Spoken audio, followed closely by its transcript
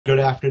Good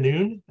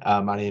afternoon.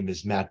 My name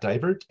is Matt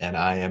Dibert, and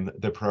I am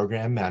the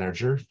program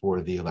manager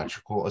for the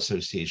Electrical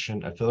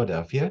Association of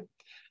Philadelphia.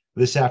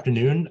 This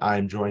afternoon,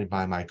 I'm joined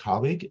by my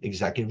colleague,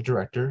 Executive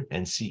Director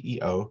and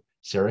CEO,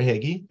 Sarah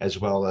Hagee, as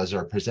well as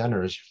our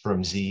presenters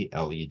from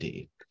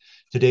ZLED.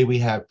 Today, we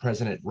have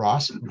President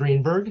Ross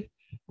Greenberg,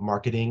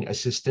 Marketing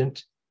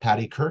Assistant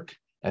Patty Kirk,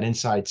 and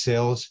Inside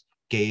Sales,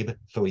 Gabe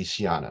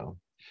Feliciano.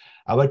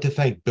 I'd like to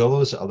thank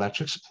Billows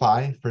Electric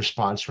Supply for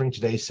sponsoring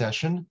today's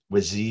session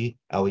with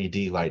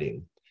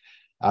ZLEDlighting.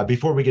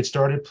 Before we get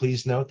started,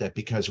 please note that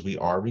because we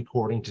are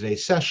recording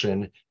today's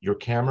session, your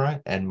camera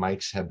and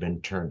mics have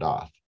been turned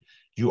off.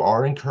 You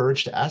are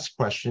encouraged to ask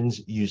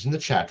questions using the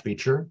chat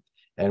feature,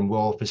 and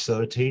we'll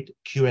facilitate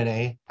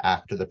Q&A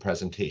after the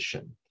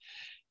presentation.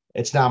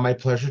 It's now my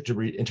pleasure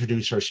to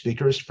introduce our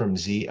speakers from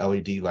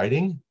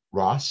ZLEDlighting,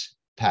 Ross,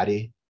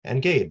 Patty,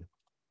 and Gabe.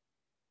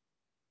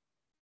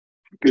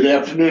 Good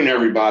afternoon,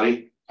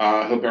 everybody.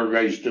 I hope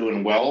everybody's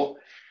doing well.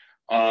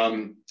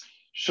 A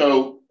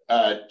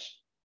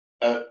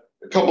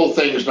couple of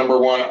things. Number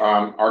one,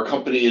 our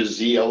company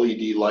is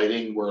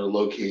ZLEDlighting. We're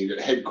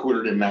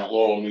headquartered in Mount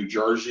Laurel, New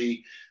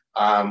Jersey.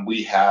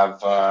 We have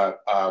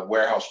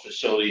warehouse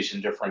facilities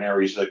in different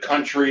areas of the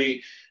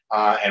country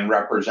and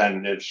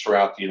representatives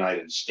throughout the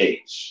United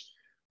States.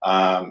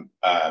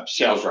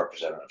 Sales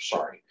representatives,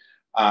 sorry.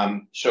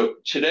 So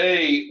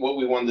today, what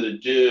we wanted to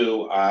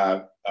do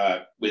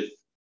with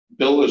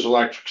Billows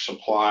Electric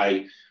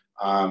Supply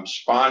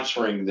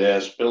sponsoring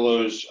this,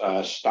 Billows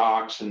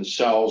stocks and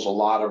sells a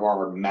lot of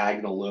our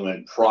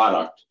Magnilumen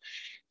product.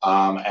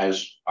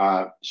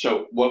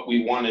 So what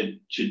we wanted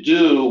to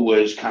do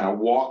was kind of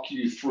walk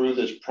you through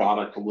this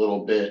product a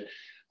little bit.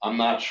 I'm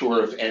not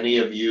sure if any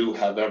of you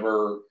have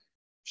ever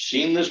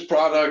seen this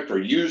product or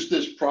used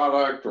this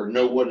product or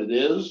know what it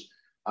is.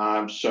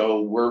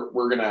 So we're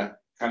going to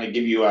kind of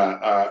give you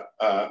a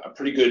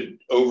pretty good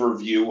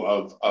overview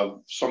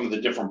of some of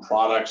the different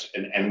products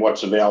and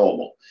what's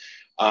available.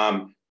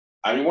 I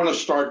want to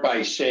start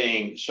by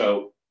saying,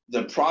 so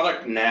the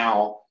product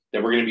now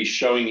that we're going to be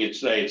showing you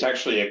today, it's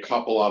actually a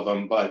couple of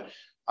them, but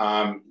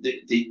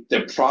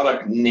the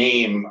product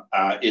name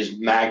is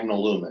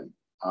Magnilumen,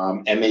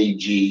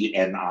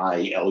 Magnilumen.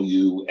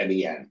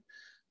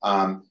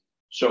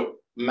 So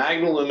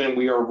Magnilumen,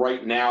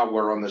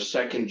 we're on the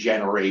second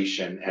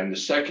generation, and the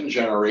second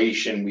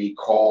generation we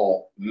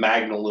call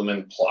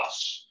Magnilumen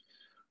Plus.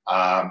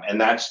 And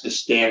that's the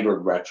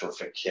standard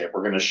retrofit kit.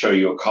 We're going to show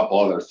you a couple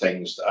other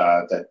things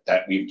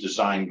that we've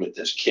designed with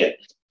this kit.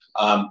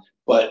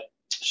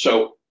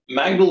 So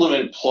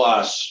Magnilumen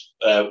Plus,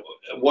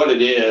 what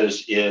it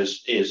is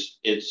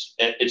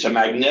it's a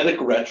magnetic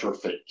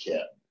retrofit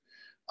kit.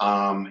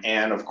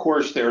 And of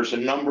course, there's a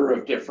number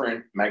of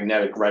different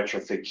magnetic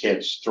retrofit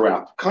kits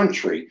throughout the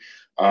country.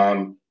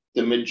 The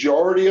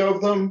majority of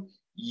them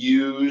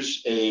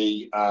use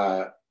a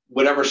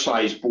whatever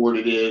size board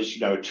it is,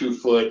 2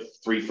 foot,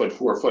 3 foot,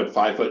 4 foot,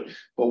 5 foot.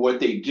 But what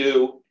they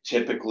do,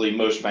 typically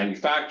most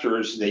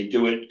manufacturers, they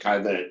do it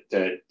kind of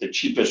the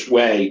cheapest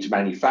way to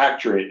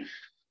manufacture it,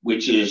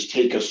 which is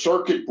take a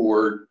circuit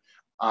board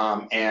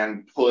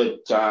and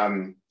put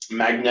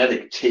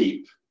magnetic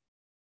tape,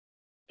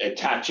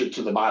 attach it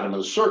to the bottom of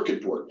the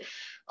circuit board.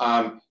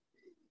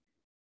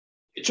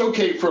 It's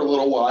okay for a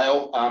little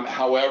while.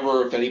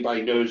 However, if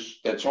anybody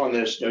that's on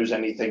this knows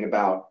anything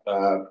about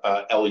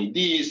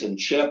LEDs and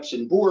chips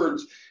and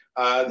boards,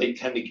 they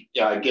tend to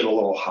get a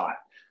little hot.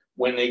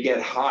 When they get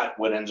hot,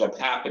 what ends up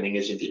happening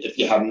is if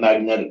you have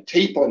magnetic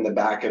tape on the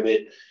back of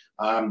it,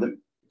 a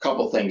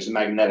couple things, the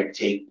magnetic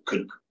tape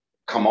could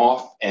come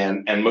off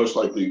and most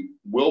likely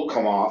will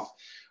come off.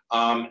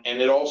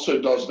 And it also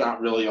does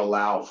not really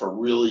allow for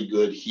really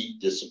good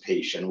heat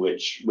dissipation,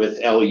 which with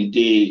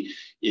LED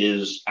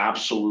is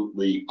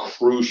absolutely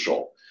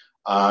crucial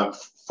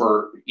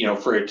for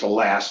it to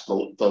last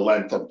the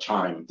length of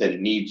time that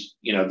it needs,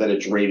 that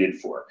it's rated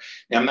for.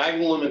 Now,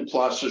 Magnilumen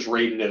Plus is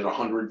rated at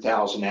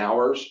 100,000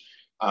 hours.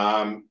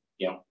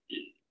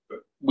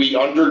 We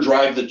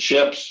underdrive the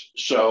chips,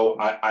 so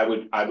I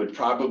would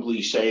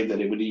probably say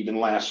that it would even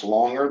last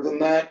longer than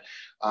that.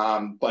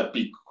 But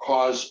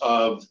because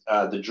of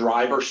the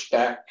driver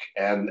spec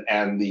and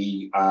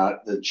the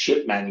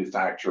chip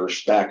manufacturer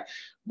spec,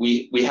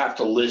 we have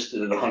to list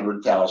it at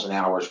 100,000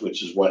 hours,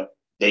 which is what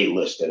they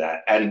listed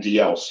at, and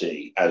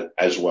DLC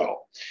as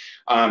well.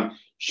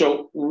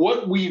 So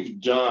what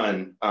we've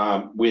done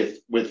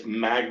with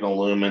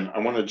Magnilumen, I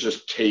want to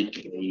just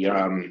take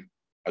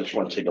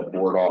a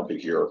board off of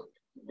here.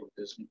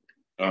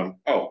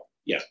 Oh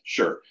yeah,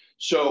 sure.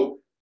 So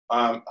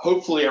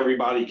hopefully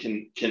everybody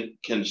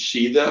can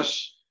see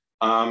this.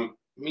 Let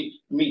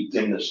me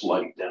dim this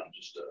light down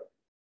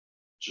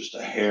just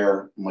a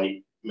hair.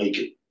 Might make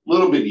it a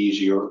little bit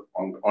easier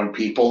on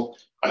people.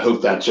 I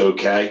hope that's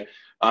okay.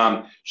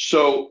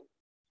 So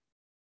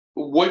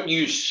what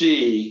you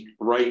see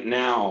right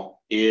now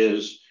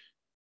is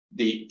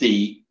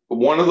the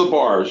one of the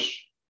bars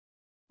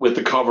with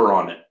the cover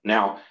on it.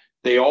 Now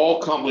they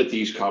all come with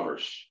these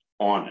covers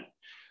on it.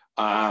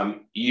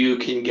 You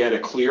can get a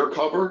clear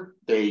cover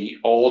They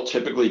all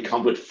typically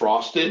come with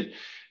frosted.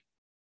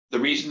 The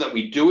reason that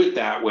we do it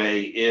that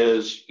way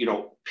is, you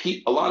know,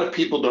 a lot of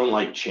people don't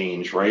like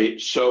change,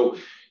 right? So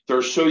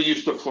they're so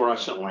used to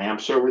fluorescent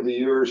lamps over the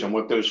years and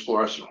what those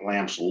fluorescent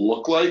lamps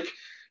look like.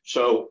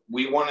 So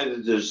we wanted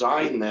to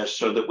design this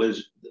so that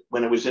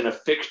when it was in a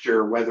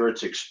fixture, whether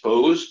it's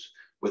exposed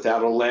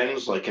without a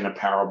lens, like in a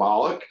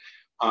parabolic,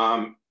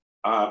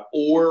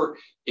 or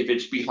if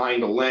it's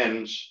behind a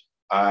lens,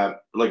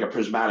 like a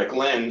prismatic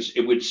lens,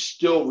 it would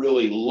still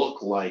really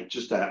look like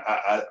just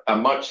a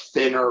much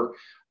thinner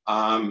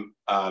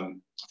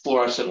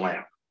fluorescent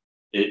lamp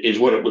is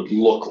what it would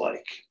look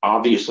like.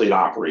 Obviously, it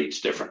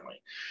operates differently.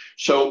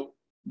 So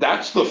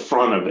that's the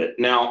front of it.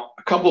 Now,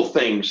 a couple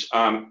things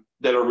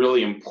that are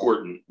really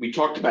important. We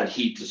talked about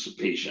heat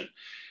dissipation.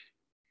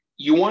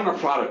 You want a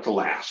product to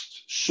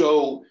last.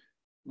 So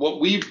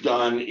what we've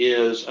done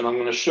is, and I'm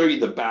going to show you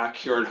the back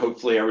here, and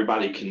hopefully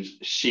everybody can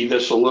see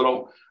this a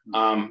little.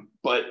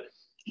 But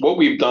what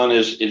we've done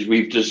is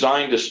we've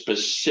designed a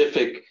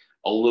specific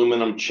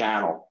aluminum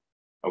channel,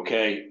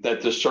 okay,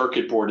 that the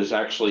circuit board is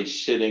actually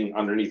sitting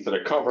underneath the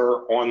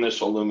cover on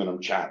this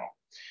aluminum channel.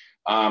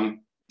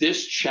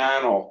 This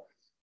channel,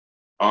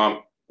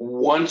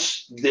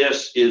 once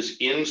this is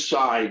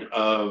inside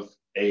of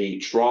a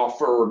trough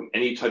or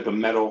any type of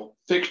metal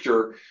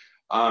fixture,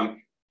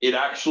 it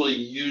actually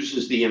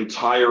uses the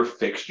entire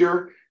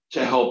fixture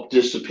to help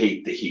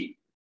dissipate the heat,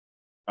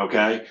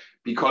 okay,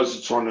 because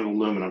it's on an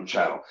aluminum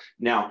channel.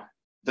 Now,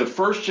 the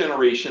first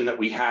generation that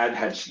we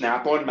had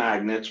snap-on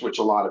magnets, which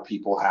a lot of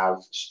people have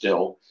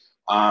still.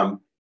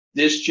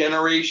 This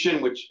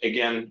generation, which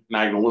again,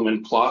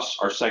 Magnilumen Plus,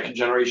 our second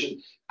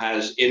generation,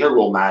 has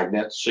integral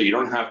magnets, so you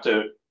don't have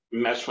to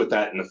mess with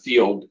that in the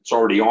field. It's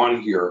already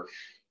on here.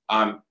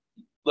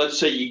 Let's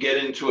say you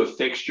get into a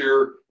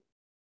fixture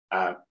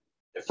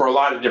for a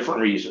lot of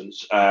different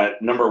reasons.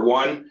 Number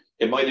one,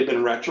 it might have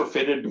been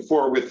retrofitted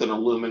before with an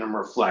aluminum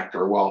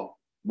reflector. Well,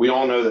 we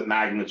all know that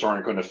magnets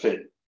aren't going to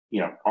fit,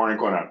 you know, aren't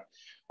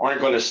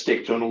going to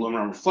stick to an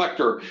aluminum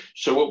reflector.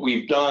 So what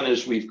we've done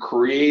is we've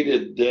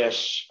created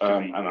this,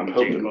 and I'm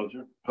hoping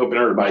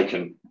everybody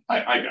can.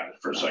 I got it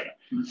for a second.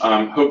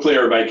 Hopefully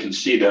everybody can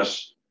see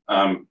this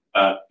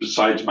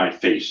besides my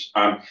face.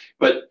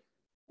 But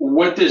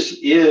what this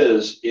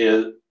is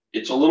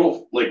it's a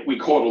little, like we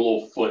call it a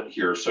little foot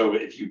here. So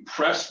if you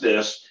press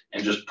this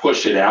and just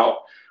push it out,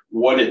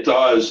 what it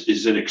does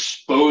is it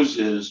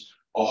exposes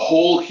a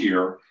hole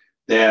here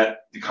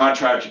that the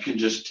contractor can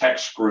just tech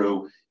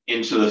screw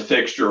into the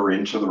fixture or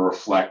into the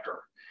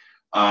reflector.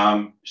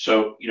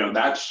 So, you know,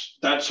 that's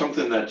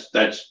something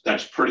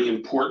that's pretty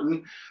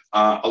important.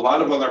 A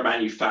lot of other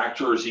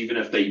manufacturers, even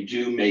if they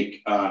do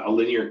make a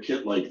linear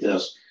kit like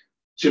this,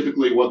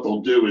 typically what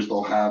they'll do is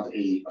they'll have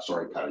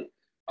sorry, Patty,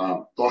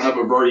 they'll have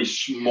a very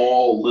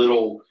small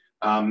little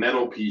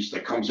metal piece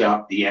that comes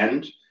out the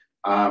end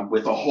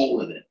with a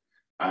hole in it.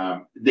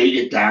 They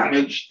get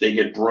damaged, they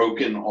get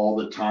broken all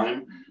the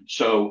time.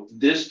 So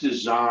this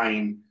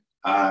design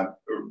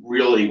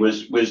really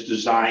was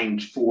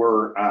designed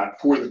for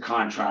the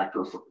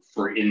contractor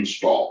for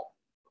install.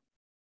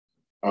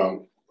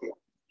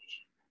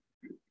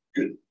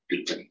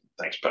 Good thing.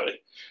 Thanks,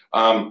 Patty.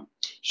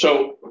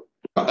 So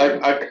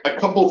a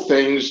couple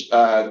things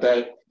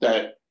that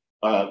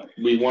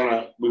we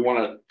want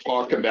to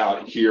talk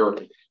about here.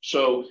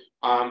 So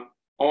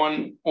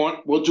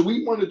well, do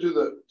we want to do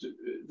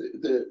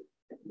the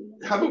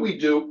how about we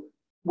do?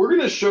 We're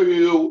going to show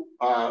you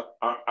a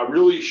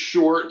really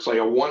short, it's like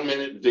a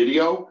 1-minute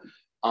video.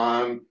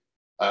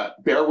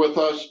 Bear with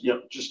us, you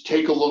know, just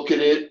take a look at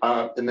it,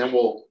 and then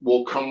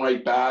we'll come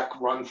right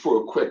back, run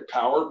through a quick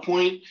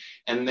PowerPoint,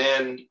 and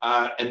then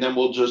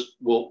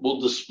we'll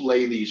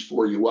display these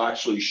for you. We'll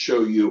actually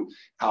show you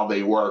how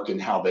they work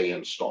and how they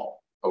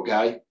install.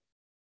 Okay.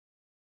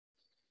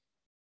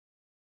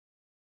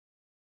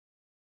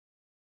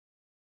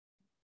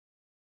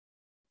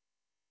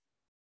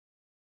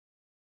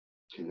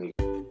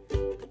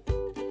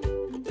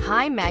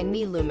 Hi,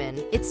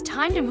 Magnilumen. It's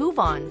time to move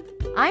on.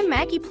 I'm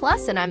Maggie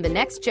Plus, and I'm the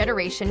next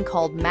generation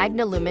called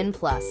Magnilumen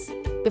Plus.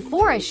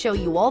 Before I show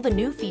you all the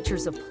new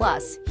features of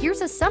Plus,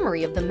 here's a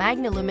summary of the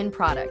Magnilumen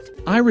product.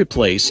 I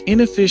replace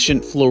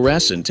inefficient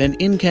fluorescent and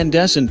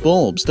incandescent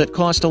bulbs that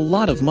cost a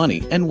lot of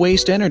money and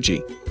waste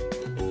energy.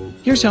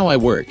 Here's how I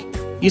work.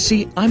 You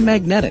see, I'm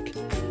magnetic,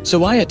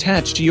 so I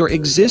attach to your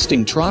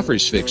existing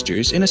Troffers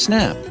fixtures in a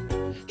snap.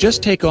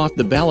 Just take off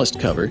the ballast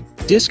cover,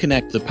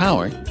 disconnect the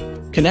power,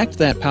 connect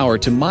that power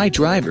to my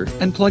driver,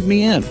 and plug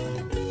me in.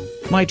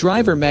 My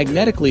driver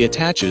magnetically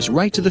attaches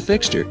right to the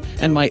fixture,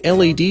 and my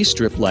LED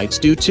strip lights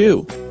do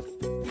too.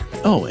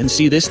 Oh, and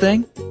see this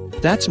thing?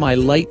 That's my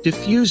light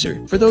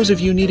diffuser for those of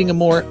you needing a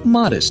more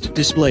modest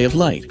display of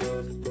light.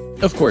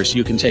 Of course,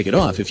 you can take it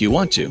off if you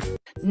want to.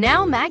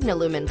 Now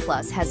Magnilumen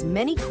Plus has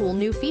many cool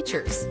new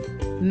features.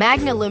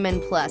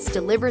 Magnilumen Plus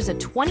delivers a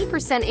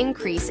 20%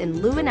 increase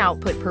in lumen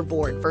output per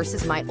board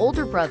versus my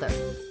older brother.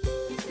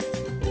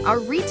 Our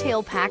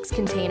retail packs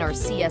contain our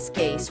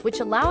CSK switch,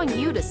 allowing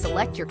you to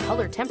select your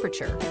color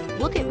temperature.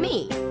 Look at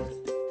me.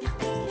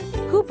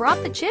 Who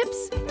brought the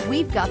chips?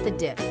 We've got the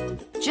dip.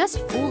 Just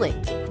fooling.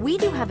 We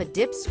do have a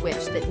dip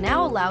switch that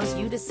now allows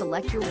you to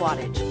select your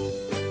wattage.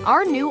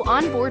 Our new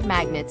onboard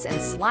magnets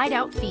and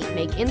slide-out feet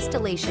make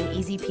installation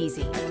easy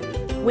peasy.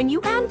 When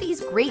you add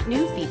these great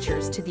new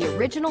features to the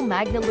original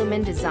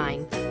Magnilumen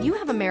design, you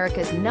have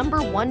America's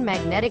 #1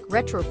 magnetic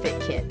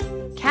retrofit kit.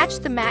 Catch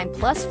the Mag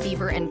Plus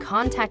fever and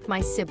contact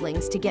my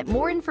siblings to get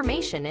more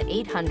information at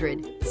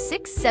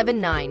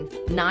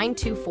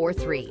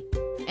 800-679-9243.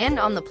 And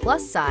on the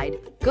plus side,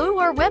 go to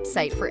our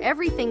website for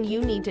everything you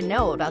need to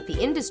know about the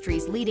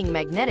industry's leading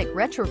magnetic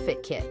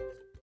retrofit kit.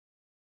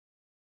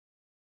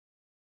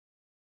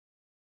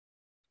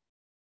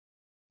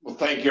 Well,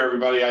 thank you,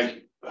 everybody.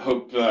 I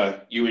hope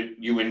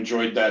you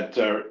enjoyed that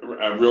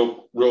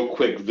real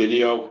quick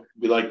video.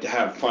 We like to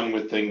have fun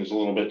with things a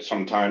little bit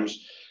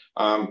sometimes.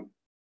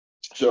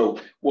 So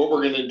what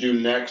we're going to do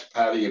next,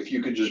 Patty, if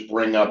you could just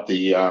bring up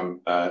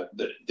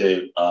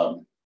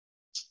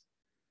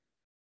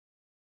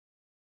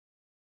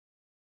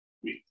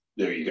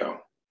there you go.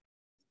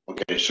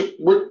 Okay, so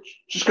we're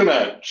just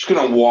gonna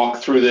walk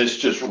through this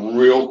just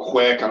real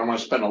quick. I don't want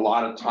to spend a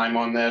lot of time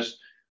on this,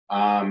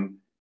 and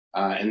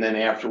then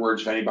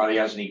afterwards, if anybody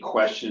has any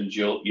questions,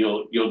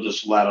 you'll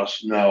just let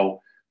us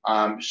know.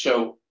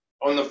 So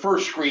on the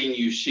first screen,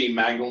 you see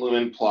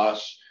Magnilumen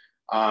Plus.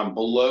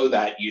 Below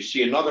that, you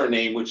see another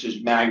name, which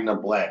is Magna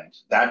Blend.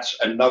 That's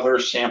another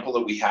sample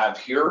that we have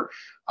here.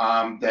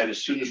 That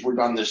as soon as we're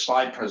done this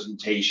slide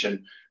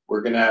presentation,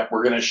 we're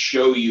gonna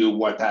show you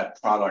what that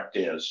product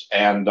is,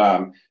 and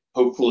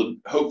hopefully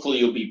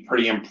you'll be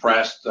pretty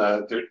impressed.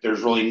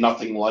 There's really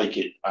nothing like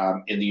it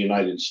in the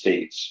United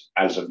States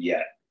as of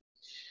yet.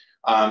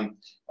 All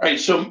right,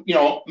 so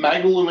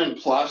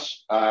Magnilumen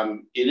Plus,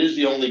 it is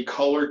the only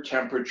color,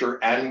 temperature,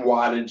 and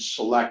wattage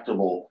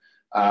selectable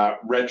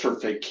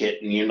retrofit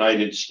kit in the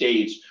United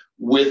States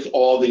with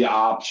all the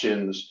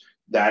options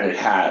that it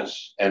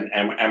has, and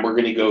we're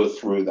going to go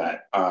through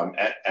that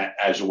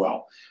as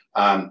well.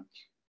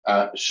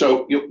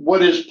 So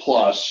what is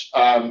Plus?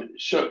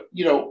 So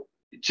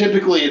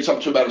typically it's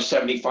up to about a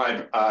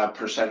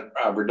 75%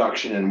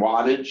 reduction in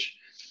wattage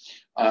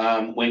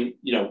when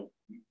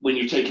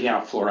you're taking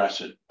out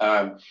fluorescent.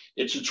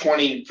 It's a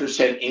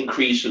 20%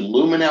 increase in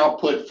lumen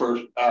output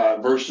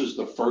versus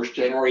the first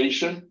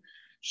generation.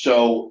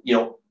 So,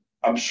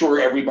 I'm sure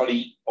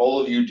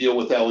all of you deal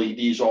with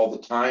LEDs all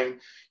the time.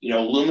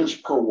 Lumens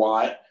per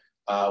watt,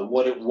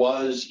 what it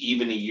was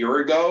even a year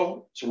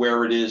ago to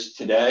where it is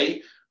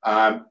today.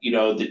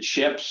 The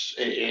chips,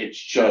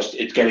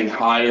 it's getting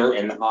higher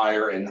and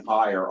higher and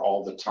higher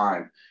all the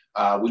time,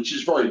 which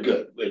is very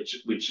good,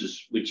 which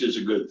is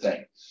a good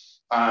thing.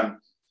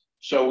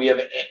 So we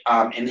have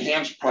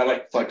enhanced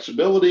product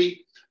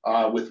flexibility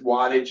with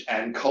wattage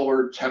and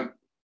color temp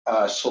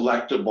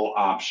selectable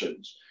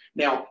options.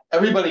 Now,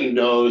 everybody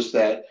knows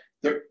that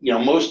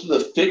most of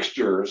the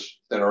fixtures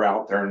that are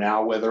out there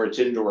now, whether it's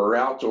indoor or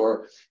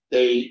outdoor,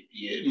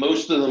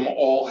 most of them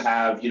all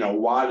have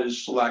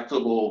wattage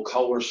selectable,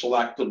 color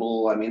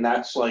selectable. I mean,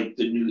 that's like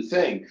the new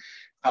thing.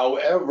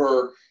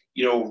 However,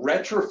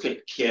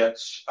 retrofit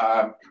kits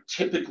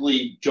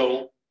typically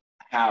don't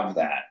have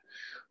that.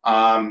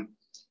 And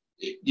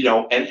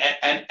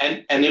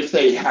if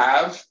they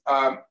have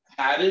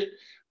had it,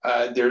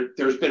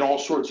 there's been all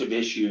sorts of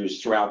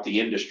issues throughout the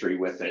industry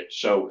with it.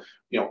 So,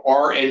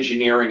 our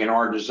engineering and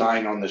our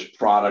design on this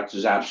product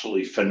is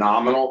absolutely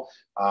phenomenal.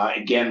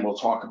 Again, we'll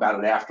talk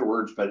about it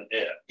afterwards, but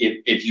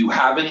if you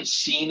haven't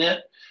seen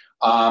it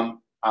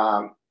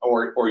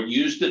or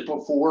used it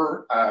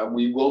before,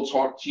 we will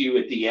talk to you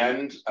at the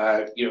end.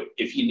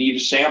 If you need a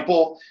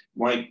sample,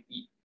 for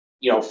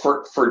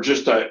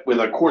just with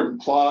a cord and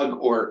plug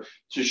or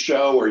to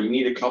show, or you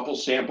need a couple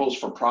samples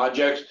for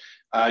projects,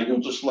 you'll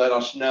just let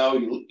us know,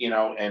 and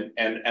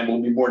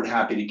we'll be more than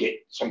happy to get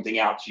something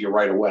out to you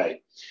right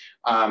away.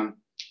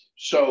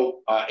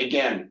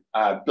 Again,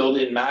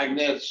 built-in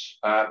magnets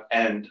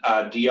and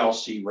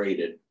DLC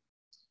rated.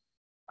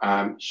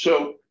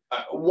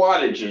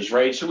 Wattages,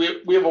 right? So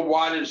we have a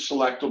wattage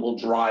selectable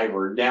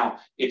driver. Now,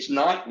 it's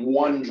not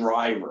one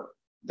driver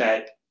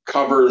that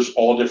covers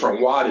all different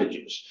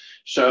wattages.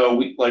 So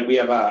we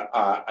have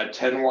a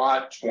 10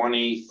 watt,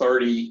 20,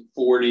 30,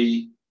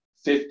 40,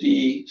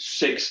 50,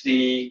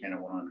 60, and a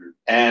 100,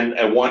 and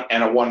a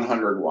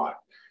 100 watt.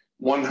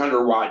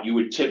 100 watt you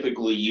would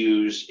typically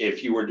use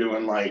if you were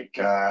doing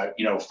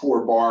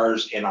 4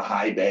 bars in a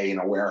high bay in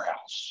a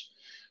warehouse.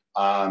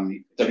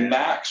 The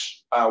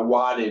max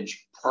wattage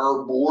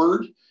per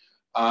board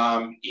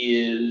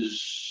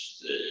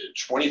is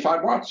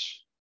 25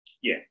 watts.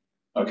 Yeah.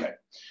 Okay.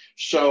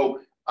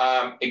 So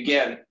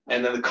again,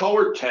 and then the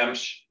color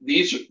temps,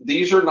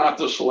 these are not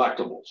the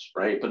selectables,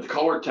 right? But the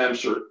color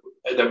temps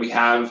that we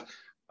have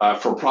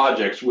for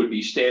projects would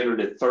be standard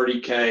at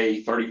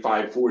 30K,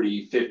 35,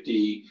 40,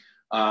 50,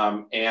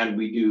 and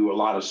we do a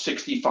lot of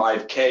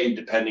 65K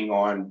depending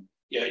on,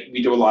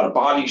 we do a lot of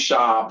body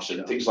shops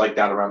and things like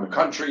that around the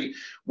country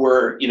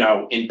where,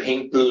 in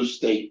paint booths,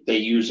 they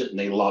use it and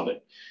they love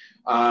it.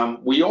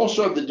 We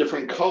also have the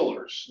different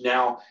colors.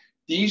 Now,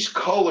 these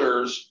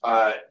colors,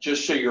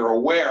 just so you're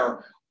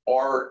aware,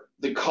 are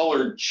the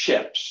colored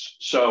chips.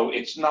 So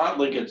it's not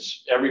like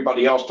it's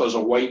everybody else does a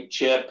white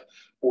chip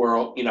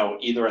or, you know,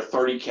 either a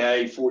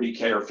 30K,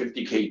 40K, or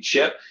 50K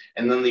chip,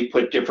 and then they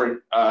put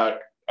different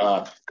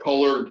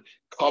colored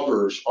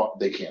covers on.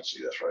 They can't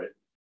see this, right?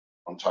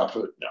 On top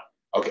of it?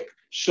 No. Okay.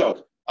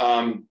 So,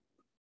 and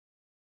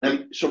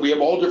so we have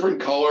all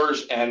different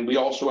colors, and we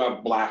also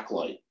have black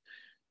light.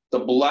 The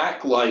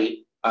black light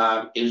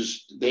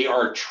they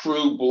are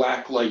true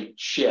black light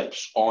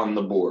chips on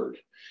the board.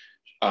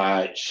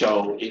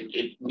 So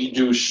we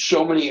do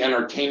so many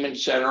entertainment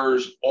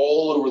centers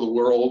all over the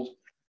world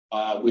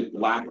with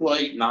black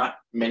light. Not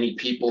many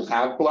people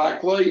have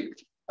black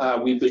light.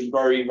 We've been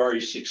very,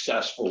 very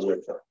successful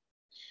with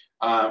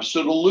it.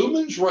 So the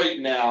lumens right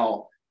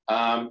now,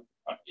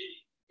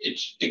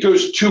 it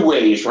goes two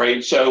ways,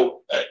 right?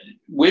 So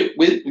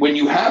when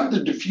you have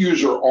the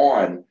diffuser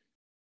on,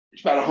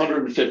 it's about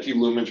 150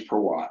 lumens per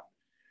watt.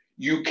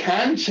 You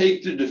can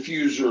take the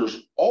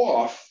diffusers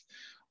off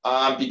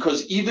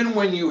because even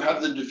when you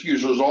have the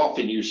diffusers off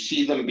and you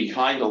see them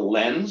behind a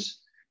lens,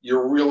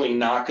 you're really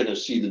not going to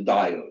see the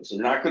diodes. It's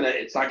not going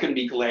to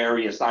be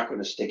glary. It's not going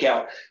to stick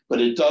out,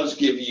 but it does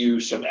give you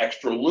some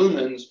extra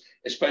lumens,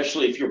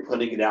 especially if you're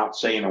putting it out,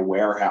 say, in a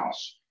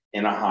warehouse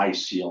in a high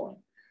ceiling.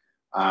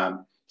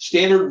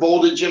 Standard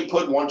voltage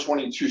input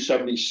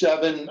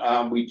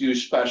 122.77. We do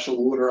special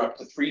order up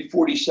to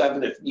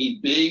 347 if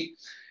need be.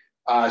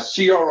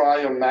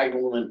 CRI on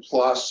Magnilumen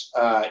Plus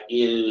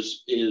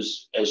is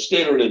as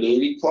standard at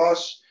 80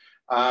 plus,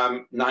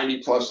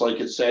 90 plus,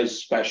 like it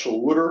says, special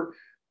order.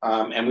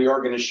 And we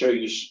are going to show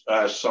you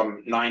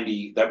some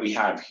 90 that we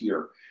have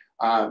here.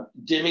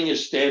 Dimming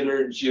is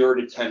standard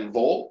 0 to 10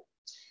 volt.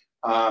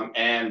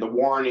 And the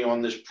warranty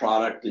on this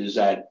product is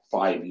at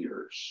 5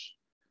 years.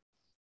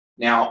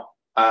 Now,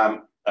 I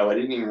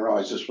didn't even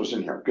realize this was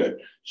in here. Good.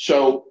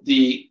 So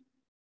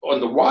on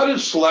the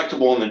wattage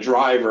selectable on the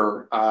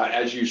driver,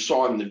 as you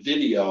saw in the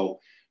video,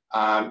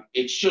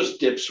 it's just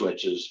dip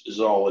switches is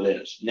all it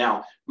is.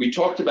 Now, we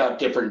talked about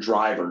different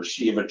drivers.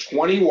 So you have a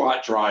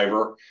 20-watt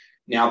driver.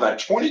 Now, that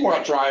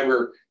 20-watt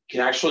driver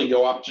can actually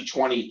go up to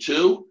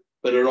 22,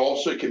 but it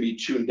also can be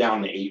tuned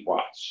down to 8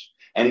 watts.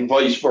 And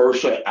vice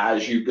versa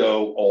as you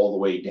go all the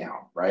way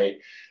down, right?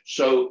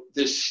 So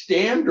the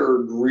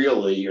standard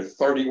really are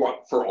 30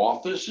 watt for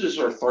offices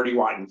or 30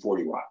 watt and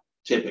 40 watt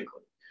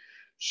typically.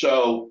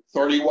 So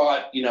 30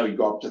 watt, you know, you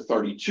go up to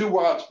 32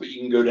 watts, but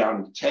you can go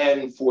down to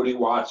 10, 40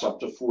 watts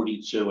up to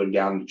 42 and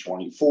down to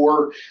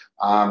 24,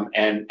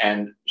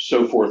 and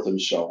so forth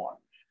and so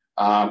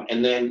on.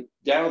 And then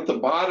down at the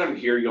bottom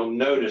here, you'll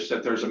notice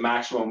that there's a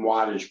maximum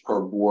wattage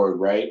per board,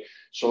 right?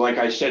 So like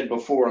I said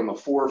before, on the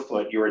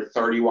 4-foot, you're at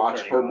 30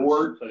 watts per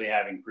board. So they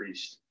have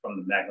increased from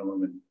the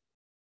Magnilumen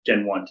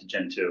Gen 1 to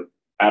Gen 2.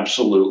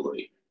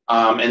 Absolutely.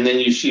 And then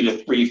you see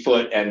the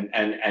 3-foot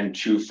and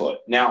 2-foot.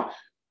 Now,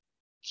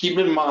 keep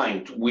in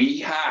mind, we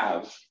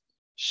have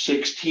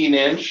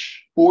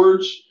 16-inch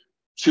boards,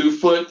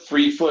 2-foot,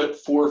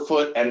 3-foot,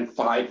 4-foot, and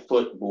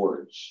 5-foot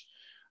boards.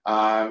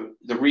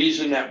 The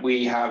reason that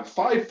we have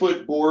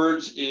 5-foot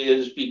boards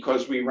is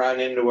because we ran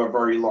into a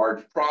very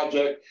large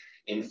project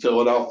in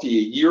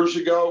Philadelphia years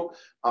ago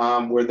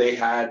where they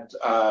had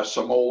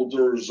some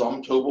older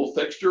Zumtobel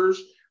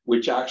fixtures,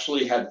 which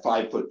actually had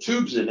 5-foot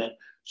tubes in it.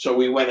 So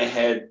we went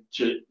ahead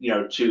to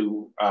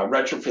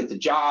retrofit the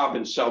job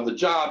and sell the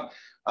job.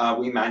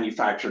 We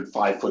manufactured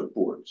 5-foot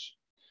boards.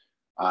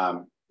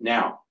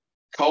 Now,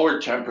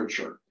 color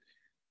temperature.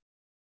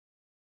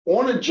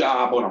 On a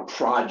job, on a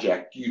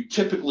project, you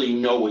typically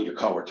know what your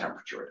color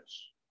temperature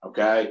is,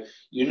 okay?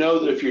 You know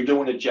that if you're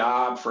doing a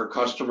job for a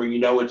customer, you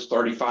know it's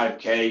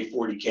 35K,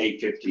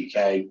 40K,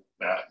 50K,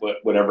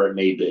 whatever it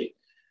may be.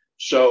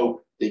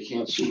 So they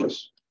can't see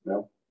us,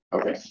 no?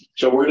 Okay,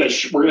 so we're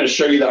gonna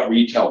show you that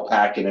retail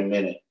pack in a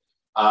minute.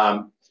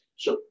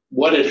 So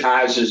what it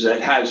has is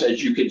it has,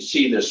 as you can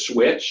see, the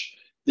switch.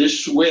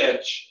 This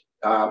switch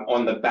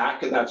on the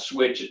back of that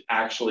switch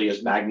actually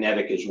is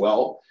magnetic as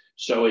well.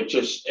 So it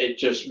just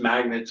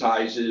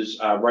magnetizes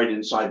right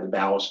inside the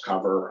ballast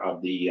cover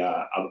of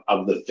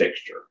the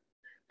fixture,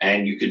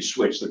 and you can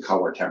switch the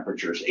color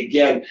temperatures.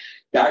 Again,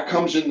 that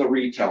comes in the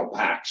retail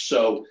pack.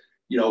 So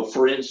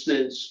for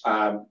instance,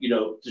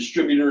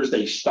 distributors,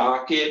 they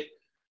stock it,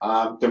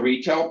 the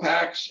retail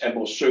packs, and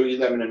we'll show you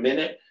them in a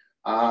minute.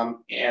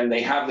 And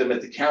they have them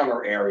at the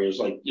counter areas,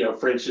 like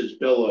for instance,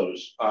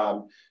 Billows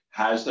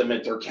has them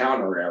at their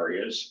counter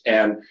areas,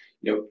 and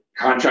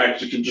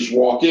contractors can just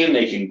walk in,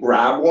 they can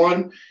grab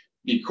one,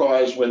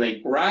 because when they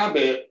grab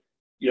it,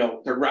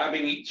 they're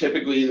grabbing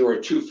typically either a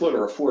 2-foot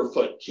or a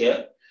 4-foot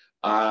kit,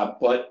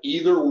 but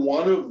either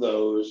one of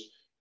those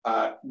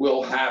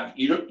will have,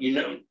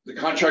 the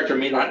contractor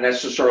may not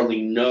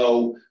necessarily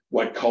know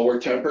what color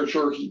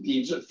temperature he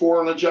needs it for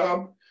on a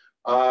job.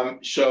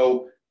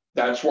 So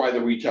that's why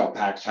the retail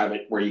packs have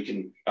it where you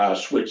can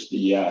switch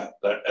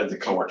the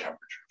color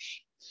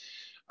temperatures.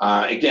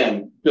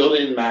 Again,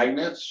 built-in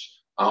magnets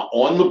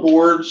on the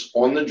boards,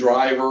 on the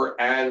driver,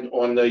 and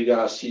on the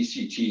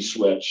CCT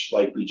switch,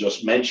 like we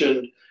just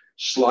mentioned.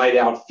 slide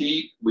out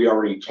feet, we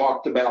already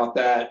talked about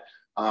that.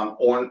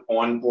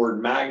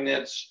 Onboard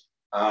magnets,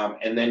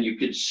 and then you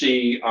could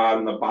see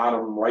on the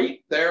bottom right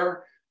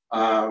there,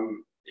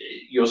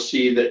 you'll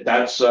see that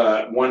that's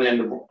one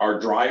end of our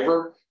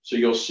driver. So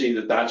you'll see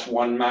that that's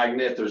one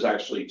magnet. There's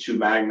actually two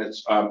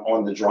magnets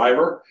on the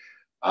driver.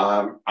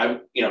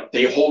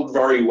 They hold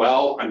very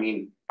well. I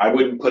mean, I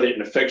wouldn't put it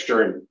in a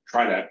fixture and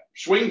try to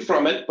swing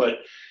from it, but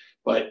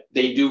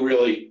they do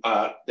really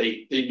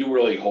they do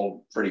really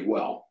hold pretty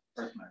well.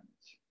 Earth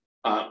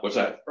magnets. What's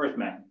that? Earth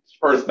magnets.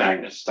 Earth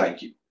magnets.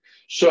 Thank you.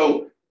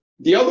 So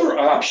the other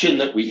option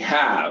that we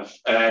have,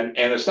 and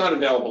it's not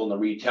available in the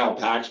retail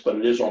packs, but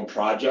it is on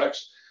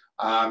projects,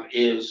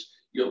 is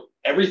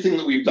everything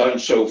that we've done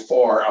so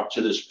far up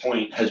to this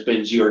point has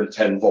been 0 to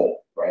 10 volt,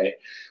 right?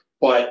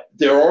 But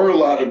there are a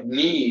lot of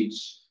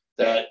needs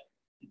that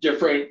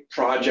different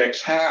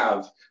projects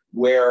have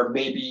where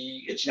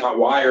maybe it's not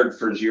wired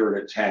for 0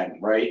 to 10,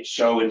 right?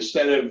 So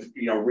instead of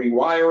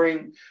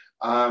rewiring,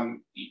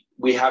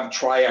 we have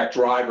triac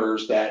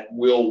drivers that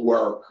will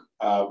work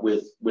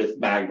with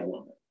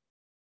Magnilumen.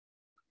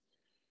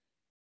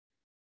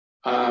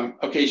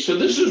 Okay, so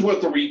this is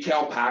what the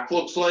retail pack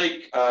looks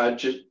like,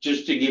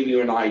 just to give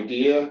you an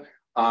idea.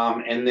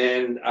 And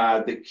then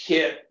the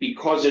kit,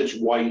 because it's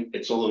white,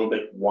 it's a little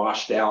bit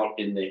washed out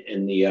in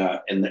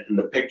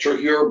the picture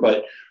here.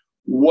 But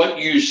what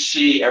you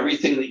see,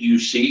 everything that you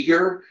see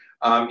here,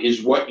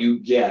 is what you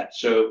get.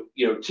 So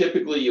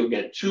typically you'll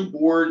get 2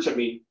 boards. I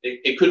mean,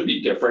 it could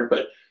be different,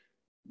 but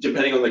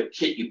depending on the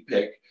kit you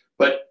pick.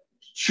 But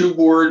 2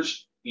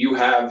 boards, you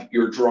have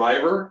your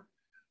driver.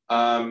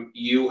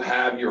 You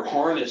have your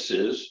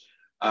harnesses,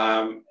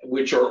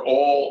 which are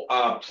all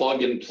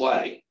plug and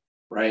play,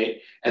 right?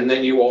 And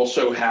then you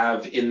also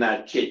have in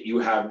that kit, you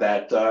have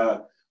that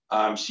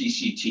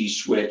CCT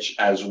switch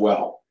as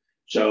well.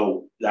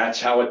 So that's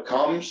how it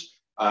comes.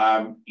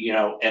 And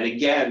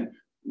again,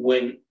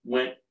 when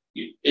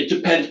it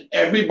depends,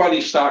 everybody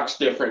stocks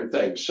different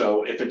things.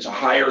 So if it's a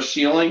higher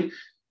ceiling,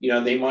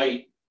 they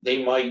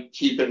might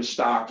keep in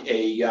stock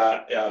a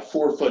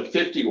 4-foot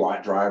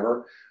 50-watt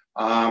driver.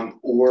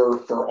 Or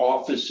for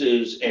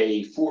offices,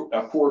 a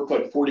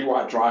 4-foot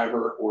 40-watt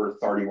driver or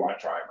 30-watt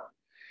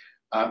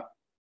driver.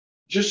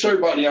 Just so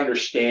everybody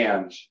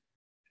understands,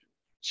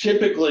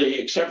 typically,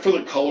 except for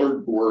the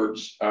colored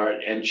boards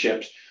and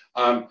chips,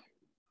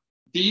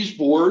 these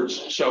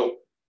boards, so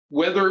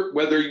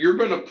whether you're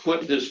going to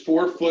put this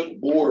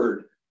 4-foot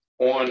board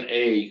on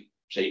a,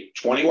 say,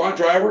 20-watt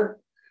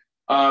driver,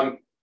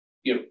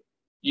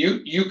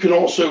 you can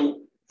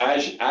also,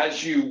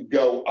 as you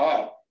go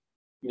up,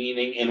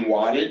 meaning in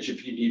wattage,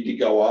 if you need to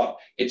go up,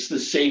 it's the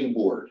same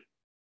board.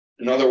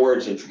 In other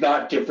words, it's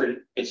not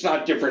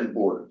different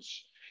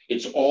boards.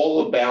 It's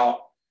all about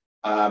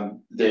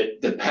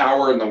the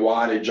power and the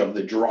wattage of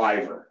the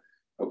driver,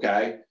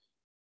 okay?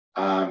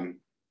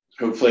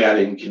 Hopefully I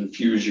didn't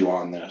confuse you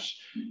on this.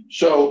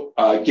 So,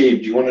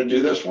 Gabe, do you want to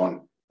do this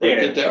one? Break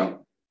it down.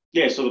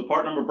 Yeah, so the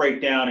part number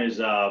breakdown is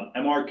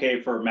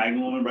MRK for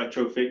Magnilumen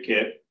Retrofit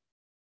Kit.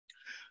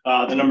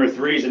 The number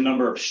 3 is the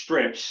number of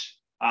strips.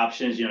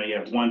 Options, you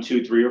have 1,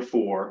 2, 3, or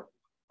 4.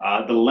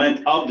 The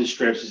length of the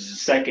strips is the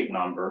second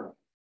number.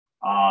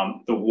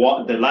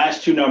 The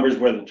last 2 numbers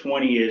where the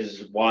 20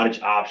 is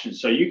wattage option.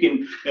 So you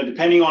can,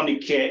 depending on the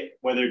kit,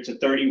 whether it's a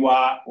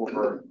 30-watt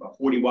or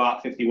a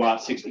 40-watt, 50-watt,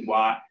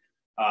 60-watt,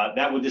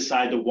 that would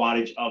decide the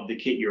wattage of the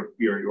kit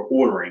you're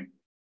ordering.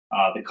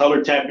 The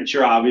color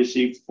temperature,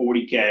 obviously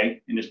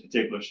 40K in this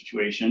particular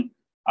situation.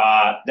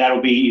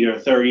 That'll be either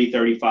 30,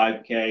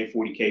 35K,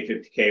 40K,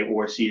 50K,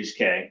 or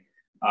CSK.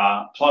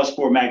 Plus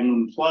for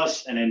Magnilumen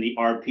Plus, and then the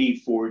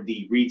RP for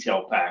the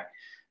retail pack.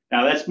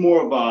 Now that's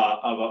more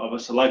of a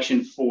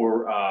selection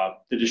for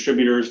the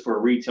distributors for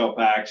retail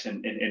packs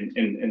and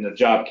the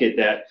job kit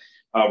that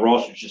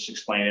Ross was just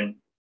explaining.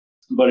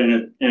 But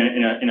in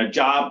a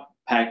job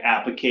pack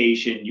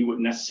application, you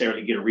wouldn't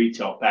necessarily get a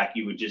retail pack.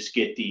 You would just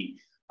get the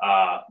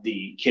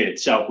kit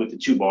itself with the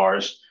 2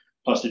 bars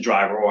plus the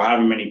driver, or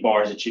however many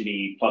bars that you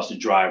need plus the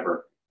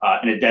driver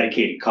in a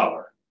dedicated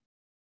color.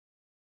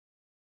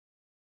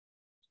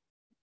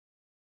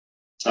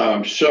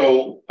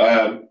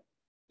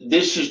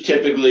 This is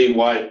typically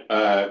what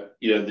the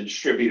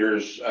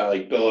distributors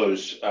like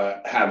Billows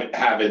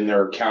have in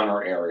their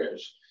counter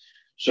areas.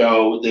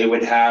 So they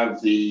would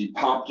have the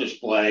pop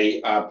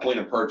display point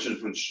of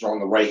purchase, which is on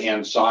the right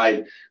hand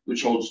side,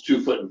 which holds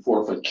 2-foot and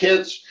 4-foot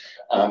kits,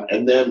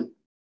 and then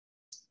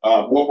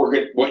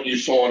what you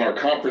saw on our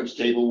conference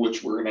table,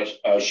 which we're going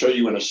to show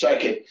you in a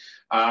second.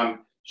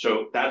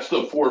 So that's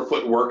the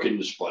 4-foot working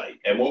display.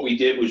 And what we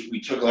did was we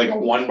took like a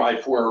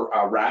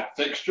 1x4 rat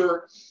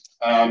fixture.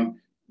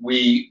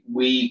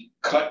 We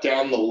cut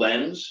down the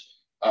lens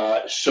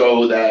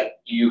so that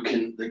you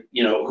can,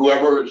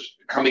 whoever's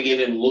coming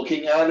in and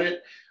looking at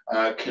it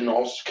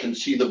can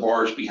see the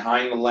bars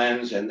behind the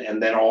lens, and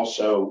then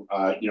also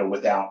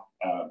without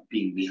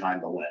being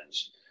behind the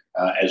lens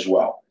as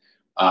well.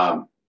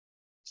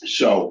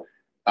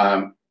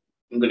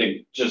 I'm going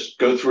to just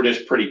go through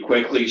this pretty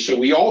quickly. So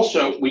we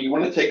also, you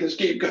want to take this,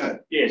 Gabe? Go ahead.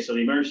 Yeah, so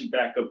the emergency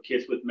backup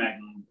kits with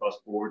Magnilumen Plus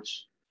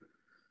boards.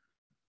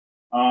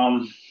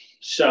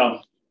 So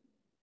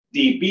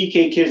the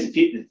BK kit is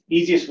the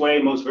easiest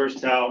way, most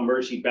versatile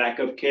emergency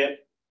backup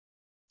kit.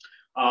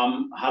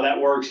 How that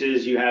works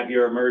is you have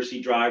your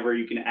emergency driver.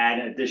 You can add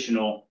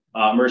additional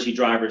emergency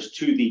drivers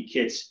to the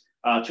kits,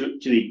 to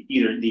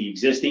either the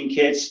existing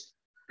kits,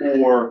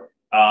 or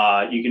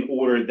you can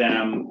order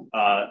them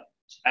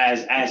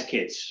as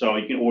kits. So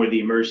you can order the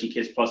emergency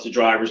kits plus the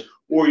drivers,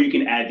 or you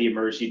can add the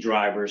emergency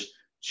drivers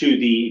to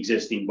the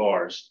existing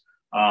bars.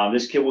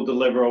 This kit will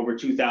deliver over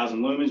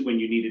 2,000 lumens when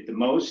you need it the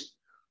most.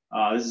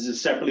 This is a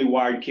separately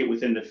wired kit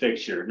within the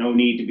fixture. No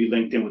need to be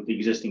linked in with the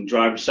existing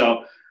driver.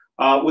 So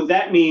what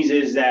that means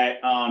is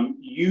that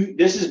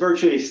this is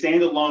virtually a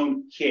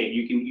standalone kit.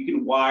 You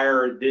can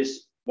wire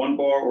this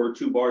 1-bar or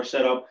 2-bar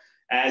setup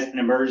as an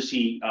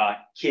emergency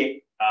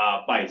kit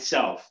by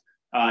itself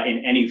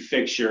in any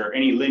fixture,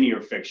 any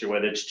linear fixture,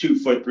 whether it's 2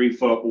 foot, 3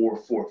 foot, or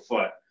 4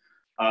 foot.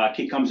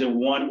 Kit comes in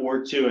 1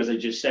 or 2, as I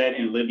just said,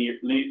 in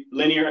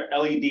linear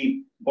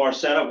LED bar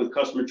setup with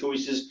customer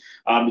choices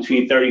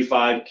between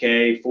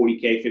 35K,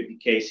 40K,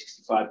 50K,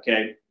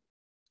 65K.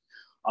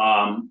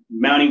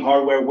 Mounting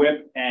hardware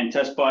whip and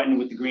test button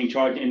with the green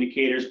charge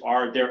indicators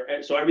are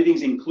there. So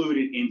everything's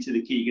included into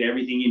the kit. You get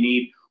everything you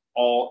need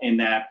all in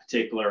that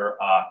particular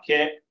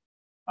kit.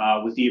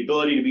 With the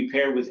ability to be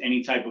paired with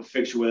any type of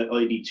fixture with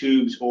LED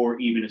tubes or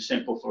even a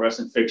simple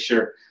fluorescent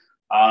fixture.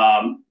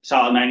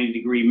 Solid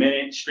 90-degree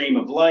minute stream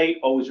of light,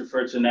 always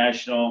referred to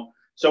national.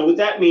 So what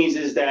that means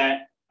is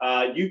that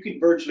you could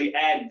virtually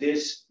add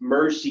this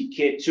emergency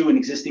kit to an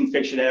existing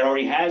fixture that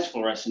already has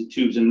fluorescent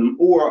tubes in them,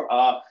 or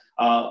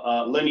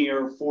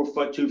linear 4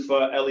 foot, 2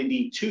 foot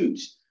LED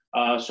tubes.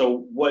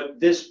 So what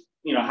this,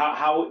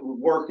 how it would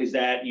work is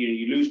that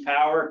you lose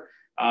power.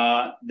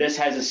 This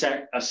has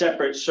a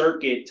separate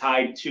circuit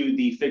tied to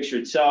the fixture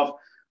itself.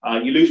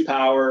 You lose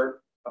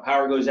power,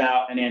 power goes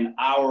out, and then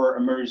our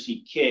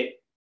emergency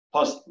kit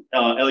plus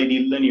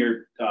LED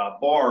linear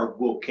bar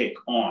will kick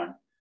on.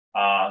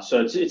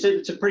 So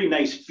it's a pretty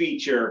nice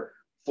feature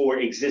for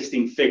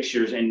existing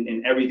fixtures,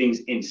 and everything's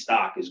in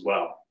stock as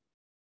well.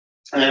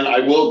 And I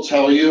will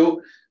tell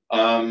you,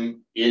 it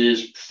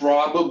is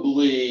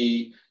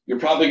probably, you're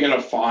probably going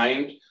to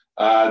find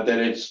that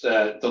it's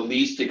the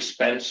least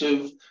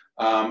expensive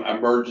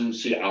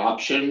emergency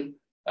option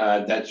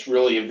that's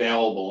really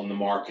available in the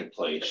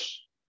marketplace.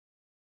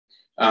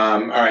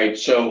 All right,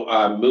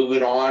 so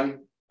moving on.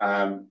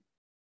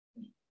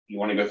 You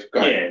want to go?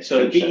 Go ahead. Yeah,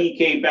 so the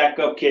BEK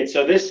backup kit.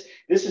 So this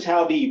is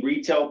how the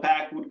retail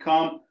pack would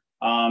come.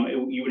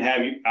 You would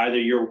have either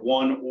your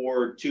 1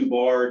 or 2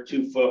 bar,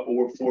 2 foot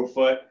or 4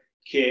 foot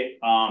kit.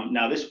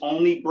 Now this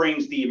only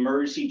brings the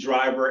emergency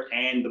driver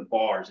and the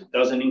bars. It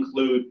doesn't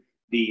include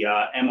the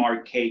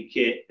MRK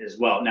kit as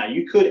well. Now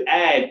you could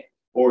add,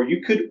 or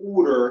you could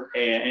order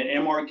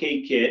an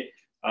MRK kit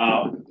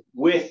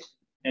with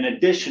an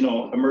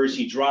additional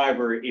emergency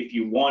driver if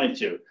you wanted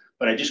to.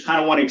 But I just kind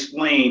of want to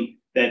explain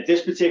that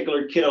this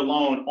particular kit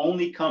alone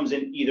only comes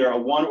in either a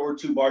 1 or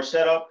 2 bar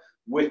setup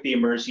with the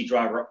emergency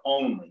driver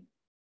only.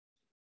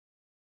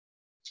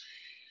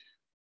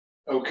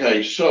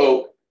 Okay,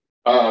 so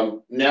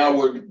now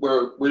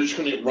we're just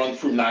going to run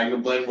through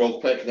Magniblend real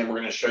quick, and then we're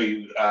going to show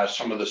you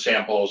some of the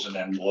samples, and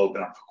then we'll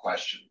open up for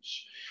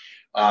questions.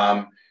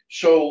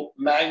 So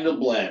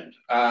Magniblend,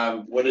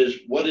 what is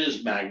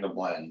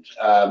Magniblend?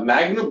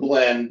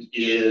 Magniblend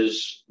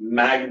is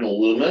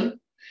Magnilumen.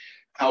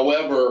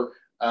 However,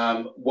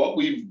 what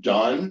we've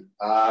done,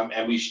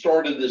 and we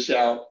started this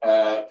out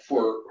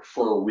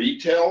for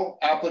retail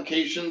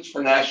applications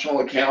for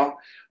national account,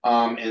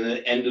 and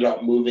it ended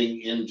up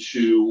moving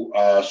into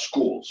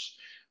schools.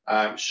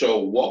 So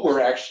what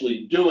we're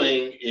actually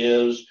doing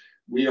is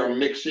we are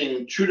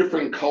mixing 2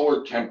 different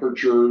color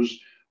temperatures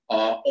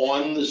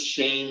on the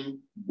same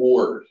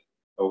board,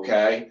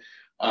 okay?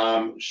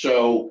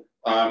 So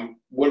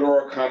what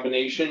are our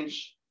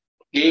combinations,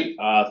 Gabe?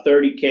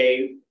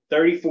 30K,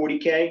 30,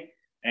 40K,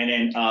 and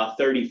then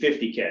 30,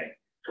 50K,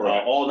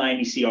 all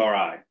 90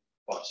 CRI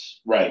plus.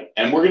 Right,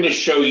 and we're going to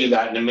show you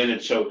that in a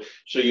minute, so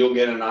you'll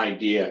get an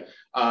idea.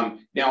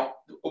 Now,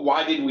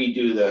 why did we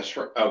do this?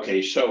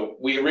 Okay, so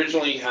we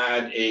originally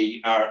had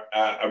a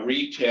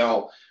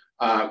retail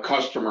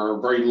customer,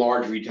 a very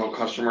large retail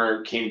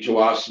customer, came to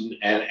us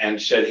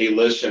and said, "Hey,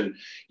 listen,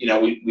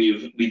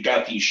 we've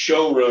got these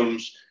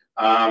showrooms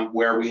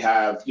where we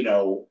have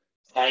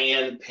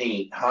high-end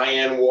paint,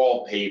 high-end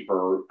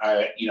wallpaper,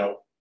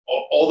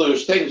 all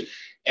those things,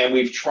 and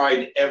we've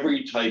tried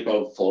every type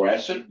of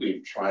fluorescent,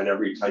 we've tried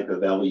every type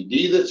of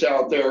LED that's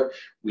out there.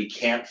 We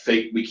can't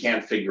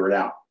figure it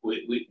out.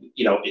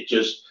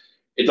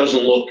 It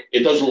doesn't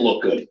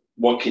look good.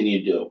 What can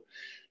you do?"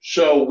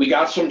 So we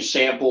got some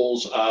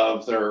samples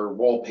of their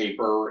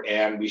wallpaper,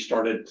 and we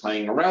started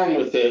playing around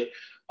with it,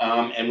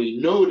 and we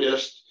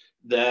noticed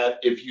that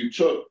if you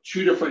took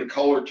 2 different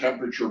color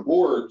temperature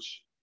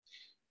boards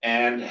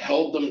and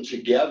held them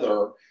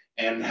together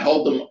and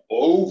held them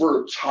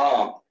over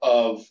top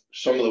of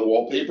some of the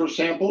wallpaper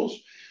samples,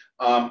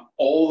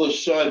 all of a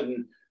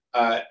sudden,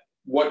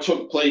 what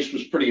took place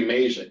was pretty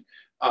amazing.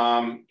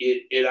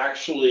 It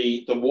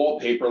actually, the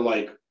wallpaper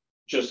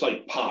just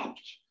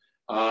popped,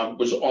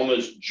 was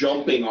almost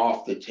jumping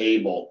off the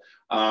table.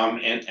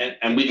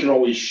 And we can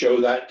always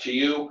show that to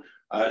you,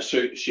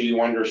 so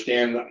you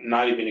understand,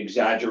 not even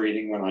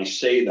exaggerating when I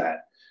say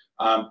that.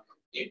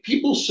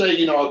 People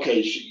say,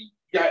 okay, so you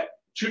got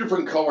two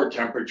different color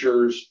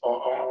temperatures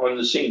on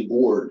the same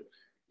board.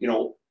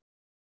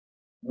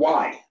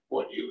 Why?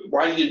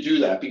 Why do you do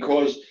that?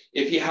 Because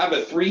if you have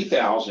a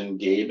 3000,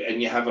 Gabe,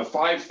 and you have a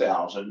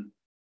 5000,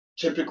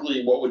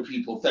 typically what would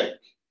people think?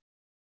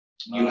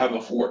 You have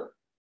a 4,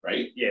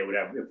 right? Yeah, it would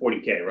have a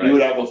 40K, right? You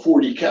would have a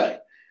 40K.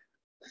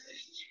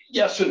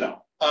 Yes or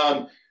no?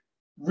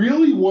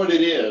 Really what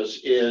it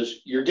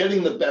is you're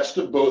getting the best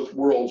of both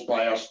worlds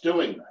by us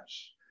doing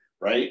this,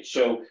 right?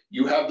 So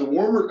you have the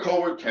warmer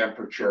color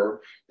temperature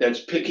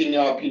that's picking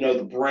up,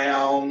 the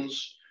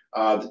browns,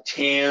 the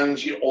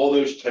tans, all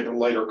those type of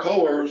lighter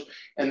colors.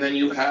 And then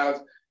you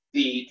have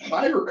the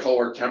higher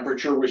color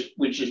temperature,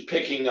 which is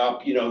picking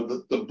up,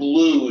 the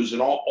blues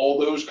and all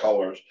those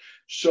colors.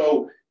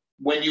 So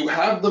when you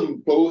have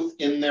them both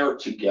in there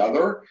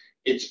together,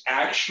 it's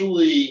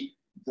actually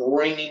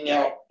bringing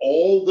out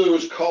all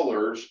those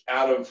colors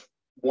out of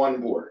one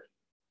board.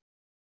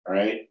 All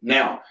right.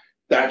 Now,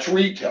 that's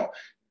retail.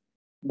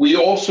 We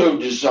also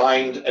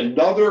designed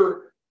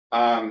another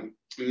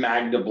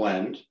Magna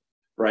blend,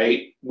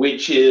 right?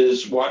 Which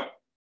is what?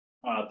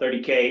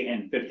 30K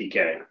and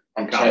 50K.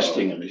 I'm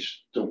testing him. He's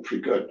still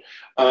pretty good.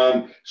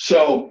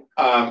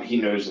 He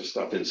knows the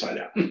stuff inside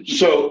out.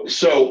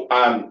 So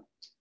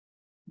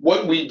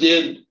what we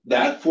did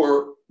that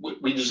for,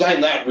 we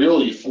designed that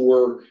really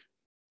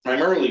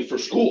primarily for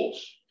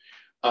schools.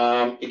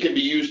 It can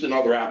be used in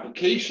other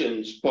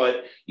applications,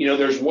 but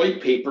there's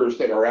white papers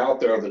that are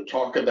out there that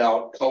talk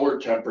about color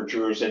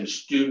temperatures and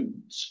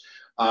students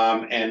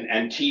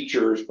and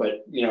teachers,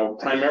 but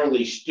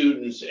primarily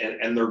students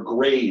and their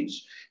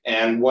grades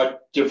and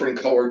what different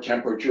color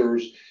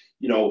temperatures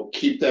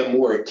keep them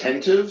more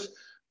attentive.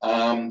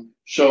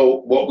 So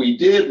what we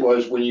did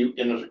was, when you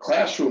in a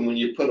classroom, when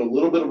you put a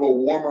little bit of a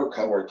warmer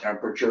color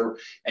temperature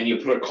and you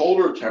put a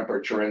colder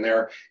temperature in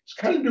there, it's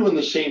kind of doing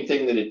the same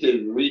thing that it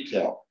did in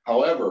retail.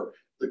 However,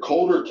 the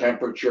colder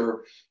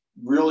temperature,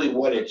 really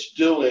what it's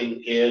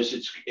doing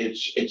is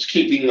it's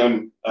keeping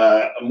them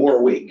more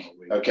awake.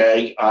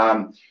 Okay.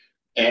 And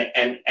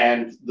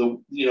the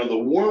the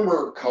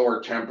warmer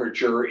color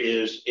temperature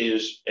is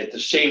at the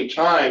same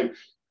time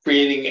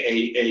creating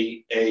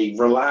a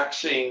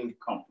relaxing,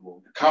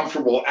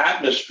 comfortable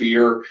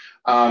atmosphere,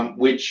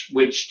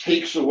 which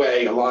takes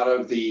away a lot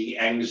of the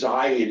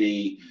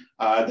anxiety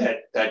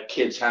that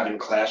kids have in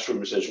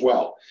classrooms as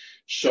well.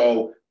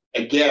 So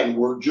again,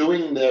 we're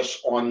doing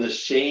this on the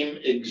same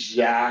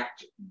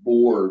exact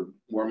board.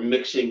 We're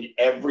mixing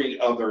every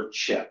other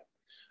chip.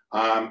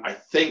 I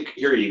think,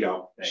 here you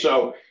go.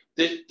 So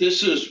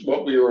this is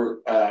what we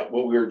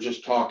were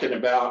just talking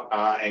about,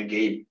 and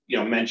Gabe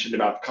mentioned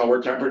about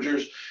color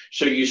temperatures.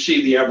 So you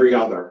see the every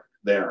other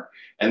there,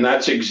 and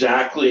that's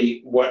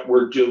exactly what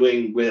we're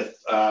doing with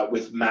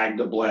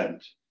Magna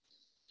Blend.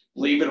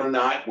 Believe it or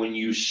not, when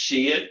you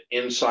see it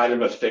inside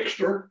of a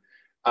fixture,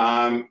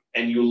 and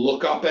you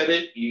look up at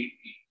it,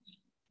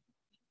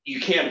 you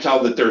can't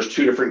tell that there's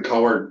two different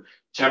colored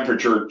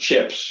temperature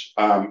chips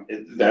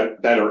that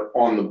are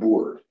on the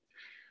board.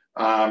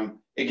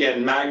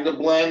 Again, Magna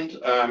Blend,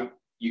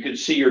 you can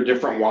see your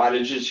different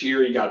wattages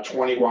here. You got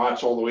 20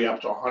 watts all the way up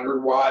to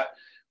 100 watt.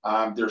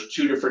 There's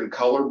two different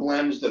color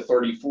blends, the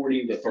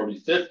 3040, the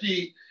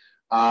 3050.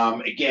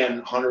 Again,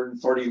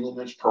 130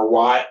 lumens per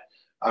watt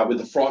with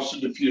the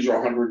frosted diffuser,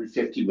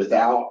 150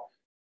 without.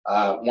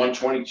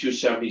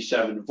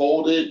 12277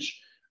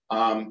 voltage.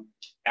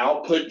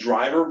 Output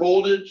driver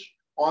voltage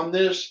on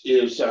this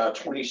is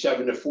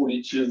 27 to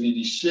 42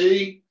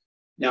 VDC.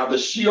 Now the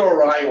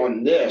CRI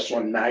on this,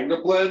 on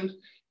Magna Blend,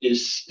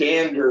 is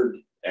standard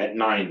at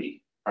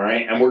 90. All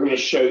right, and we're going to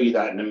show you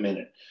that in a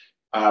minute.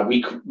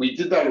 We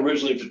did that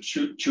originally for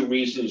two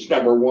reasons.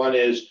 Number one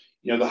is,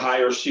 the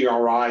higher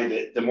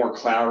CRI, the more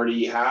clarity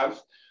you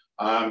have.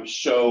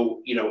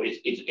 So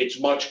it's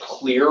much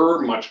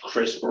clearer, much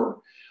crisper.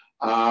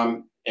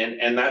 And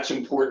that's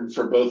important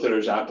for both of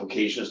those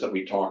applications that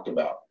we talked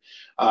about.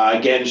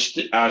 Again,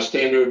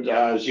 standard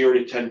 0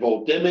 to 10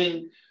 volt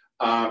dimming.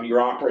 Your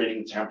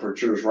operating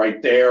temperature is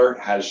right there,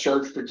 has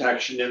surge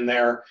protection in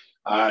there.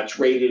 It's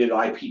rated at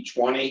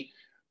IP20.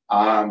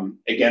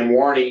 Again,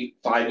 warranty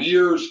 5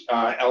 years.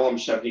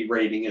 LM70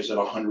 rating is at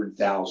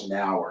 100,000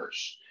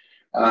 hours.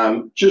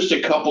 Just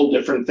a couple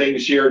different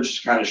things here,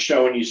 just kind of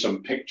showing you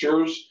some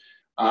pictures.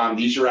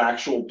 These are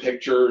actual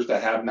pictures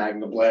that have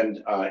Magna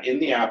Blend in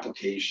the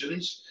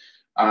applications.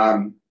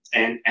 And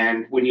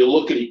when you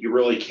look at it, you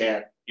really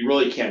can't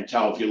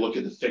tell if you look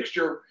at the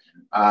fixture.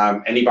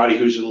 Anybody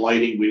who's in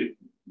lighting,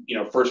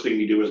 first thing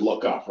we do is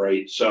look up,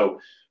 right? So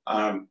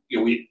when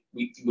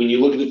you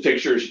look at the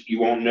fixtures, you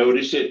won't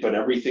notice it, but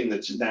everything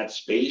that's in that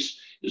space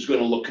is going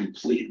to look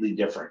completely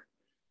different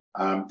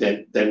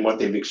than what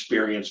they've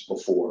experienced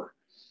before.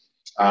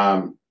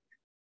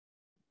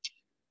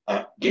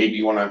 Gabe,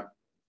 you want to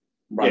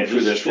run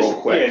through this real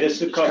quick? Yeah,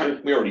 this is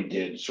covered. We already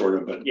did, sort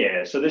of, but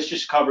yeah. So this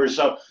just covers.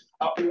 So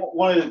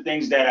one of the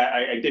things that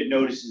I did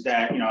notice is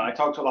that, you know, I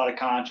talked to a lot of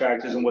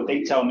contractors, and what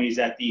they tell me is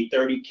that the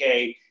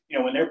 30K, you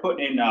know, when they're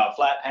putting in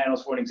flat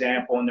panels, for an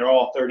example, and they're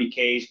all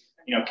 30Ks,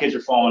 you know, kids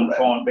are falling,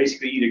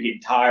 basically either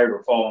getting tired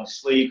or falling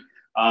asleep.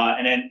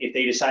 And then if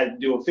they decide to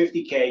do a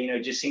 50K, you know,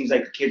 it just seems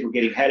like the kids were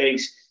getting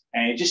headaches,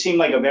 and it just seemed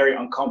like a very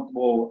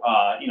uncomfortable,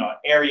 you know,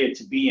 area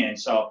to be in.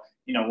 So,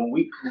 you know, when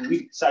we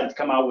decided to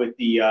come out with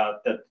the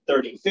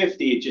 30-50,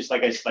 it just,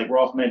 like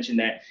Rolf mentioned,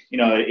 that, you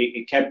know,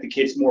 it kept the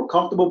kids more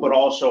comfortable, but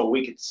also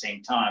awake at the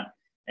same time.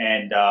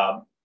 And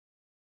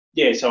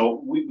yeah,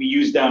 so we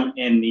use them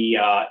in the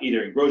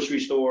either in grocery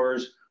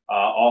stores,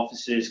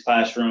 offices,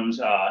 classrooms,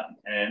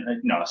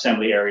 and, you know,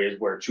 assembly areas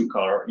where true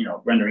color, you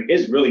know, rendering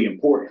is really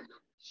important.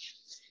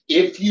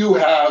 If you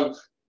have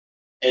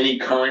any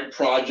current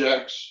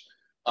projects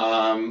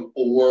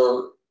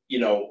or, you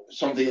know,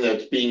 something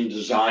that's being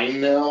designed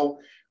now,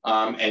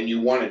 and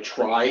you want to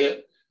try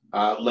it,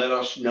 let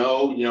us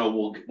know. You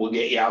know, we'll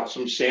get you out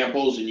some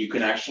samples, and you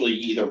can actually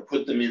either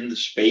put them in the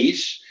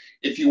space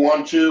if you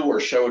want to, or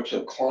show it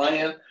to a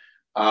client.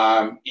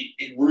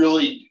 It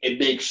really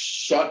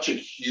makes such a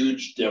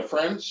huge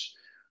difference,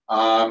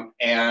 and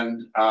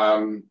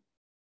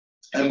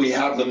we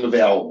have them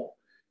available.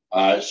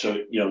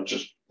 So, you know,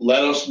 just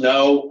let us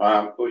know.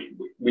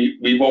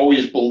 We've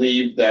always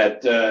believed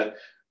that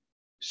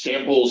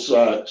samples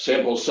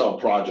sell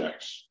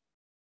projects.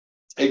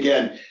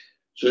 Again,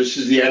 so this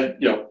is the end.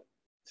 You know,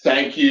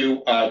 thank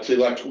you to the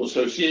Electrical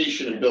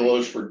Association and Bill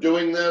O's for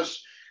doing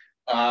this.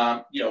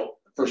 You know,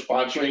 for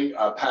sponsoring.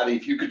 Patty,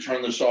 if you could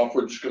turn this off,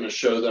 we're just going to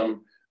show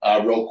them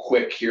real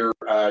quick here,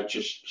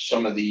 just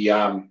some of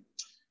the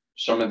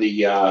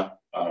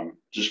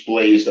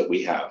displays that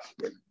we have.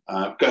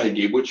 Go ahead,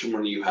 Gabe. Which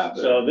one do you have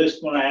there? So this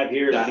one I have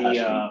here is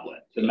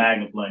the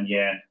Magnilumen,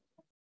 yeah.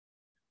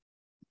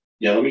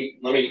 Yeah, let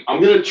me.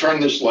 I'm going to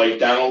turn this light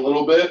down a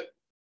little bit.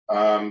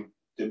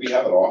 Did we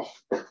have it off?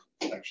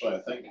 Actually,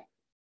 I think.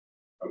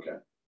 Okay.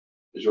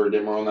 Is there a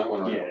dimmer on that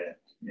one? Or yeah,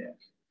 no? yeah.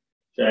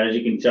 So as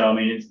you can tell, I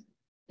mean, it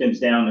dims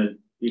down to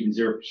even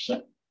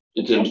 0%.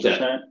 It dims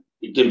down.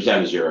 It dims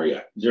down to 0.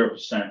 Yeah.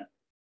 0%.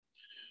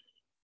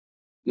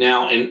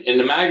 Now, in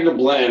the Magna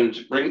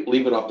blend,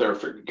 leave it up there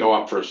go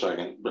up for a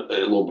second, a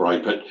little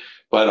bright,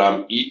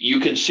 but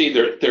you can see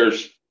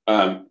there's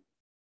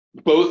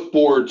both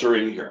boards are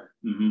in here.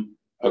 Mm-hmm.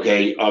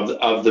 Okay,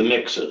 of the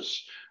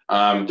mixes.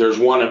 There's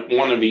one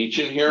of each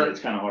in here. It's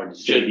kind of hard to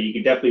see, but you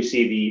can definitely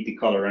see the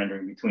color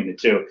rendering between the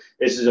two.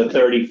 This is a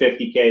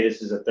 30-50K.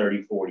 This is a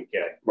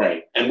 30-40K.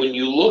 Right. And when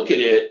you look at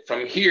it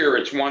from here,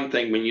 it's one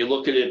thing. When you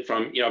look at it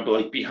from, you know,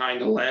 like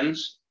behind the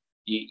lens,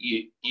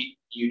 you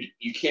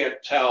can't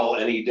tell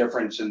any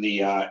difference in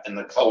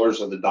the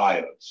colors of the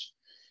diodes.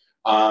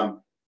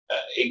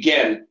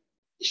 Again,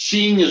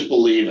 seeing is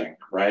believing,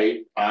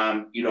 right?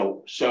 You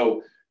know,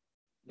 so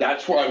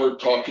that's why we're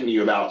talking to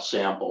you about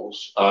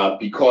samples,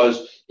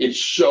 because it's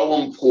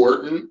so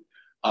important.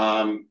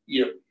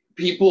 You know,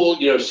 people,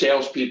 you know,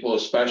 salespeople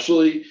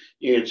especially,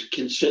 you know,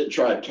 can sit and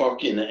try to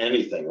talk you into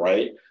anything,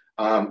 right?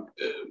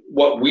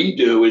 What we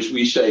do is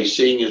we say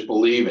seeing is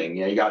believing.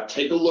 You know, you got to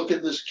take a look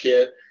at this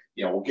kit.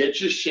 You know, we'll get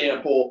you a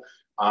sample,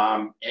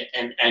 and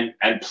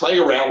play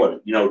around with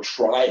it. You know,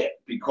 try it,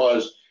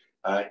 because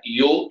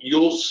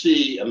you'll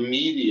see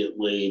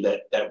immediately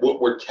that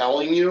what we're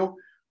telling you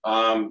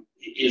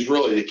is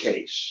really the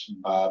case,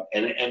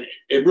 and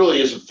it really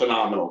is a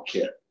phenomenal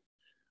kit.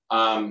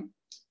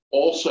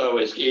 Also,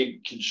 as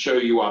Gabe can show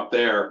you up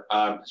there,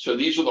 so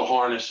these are the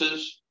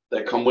harnesses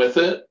that come with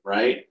it,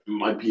 right? It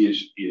might be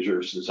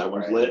easier since that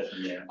one's lit.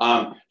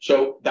 Yeah.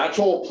 So that's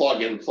all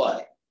plug and play.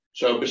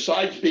 So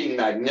besides being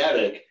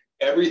magnetic,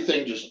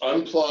 everything just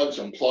unplugs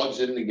and plugs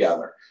in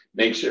together.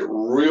 Makes it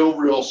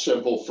real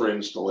simple for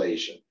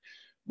installation.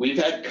 We've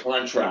had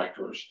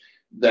contractors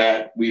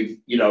that we've,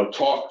 you know,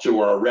 talked to,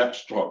 our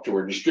reps talked to,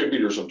 our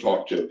distributors have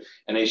talked to,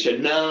 and they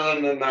said,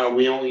 no,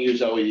 we only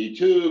use LED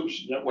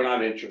tubes. No, we're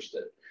not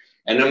interested.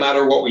 And no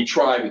matter what we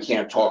try, we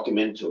can't talk them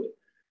into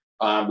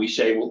it. We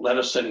say, well, let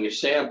us send you a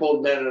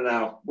sample.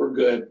 No, we're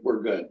good.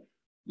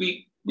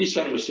 We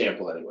send them a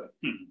sample anyway.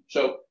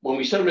 So when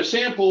we send them a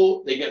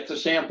sample, they get the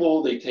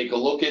sample, they take a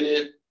look at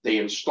it, they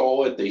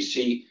install it, they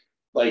see,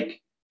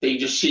 like, they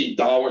just see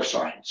dollar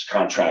signs,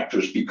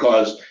 contractors,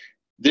 because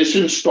this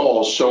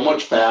installs so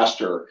much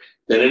faster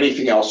than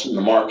anything else in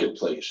the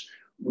marketplace.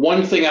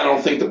 One thing I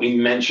don't think that we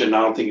mentioned,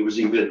 I don't think it was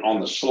even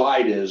on the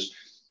slide, is,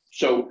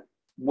 so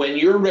when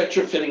you're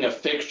retrofitting a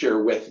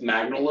fixture with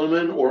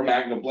Magnilumen or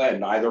Magna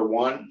Blend, either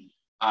one,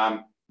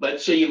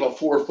 let's say you have a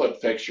 4-foot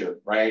fixture,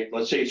 right?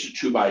 Let's say it's a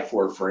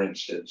 2x4, for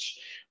instance.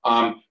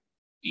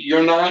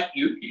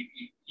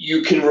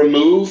 You can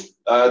remove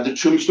the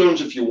tombstones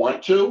if you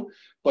want to,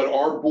 but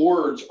our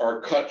boards are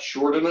cut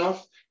short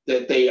enough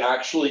that they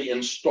actually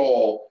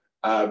install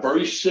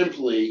very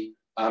simply,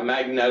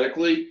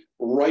 magnetically,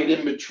 right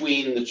in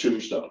between the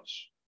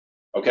tombstones.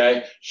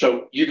 Okay,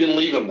 so you can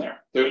leave them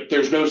there.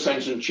 There's no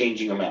sense in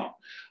changing them out.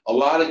 A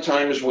lot of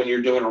times when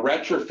you're doing a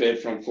retrofit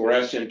from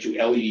fluorescent to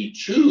LED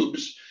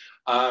tubes,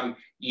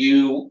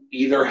 you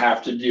either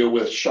have to deal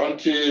with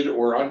shunted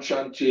or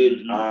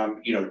unshunted,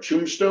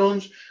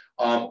 tombstones,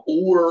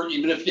 or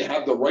even if you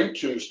have the right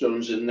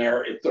tombstones in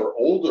there, if they're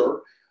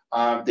older,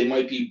 they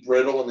might be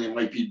brittle and they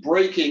might be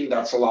breaking.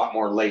 That's a lot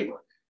more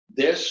labor.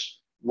 This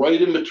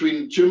right in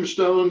between the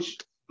tombstones,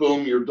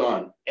 boom, you're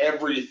done.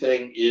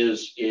 Everything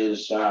is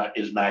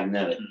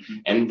magnetic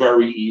and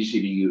very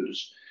easy to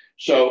use.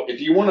 So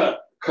if you want to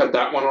cut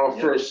that one off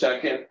for a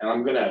second, and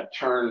I'm gonna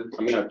turn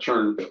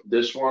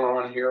this one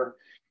on here.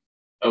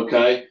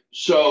 Okay,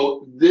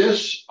 so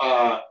this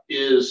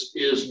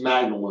is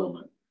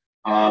Magnilumen.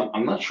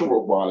 I'm not sure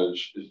what watt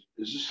is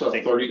this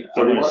a 30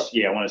 watt?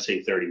 Yeah, I want to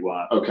say 30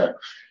 watt. Okay,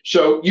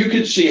 so you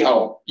can see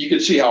how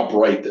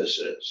bright this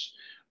is.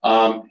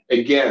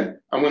 Again,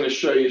 I'm going to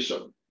show you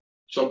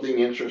something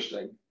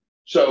interesting.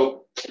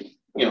 So,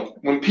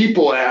 when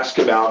people ask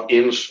about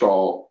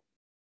install,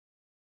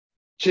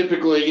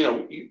 typically,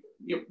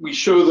 we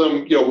show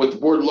them, what the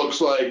board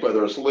looks like,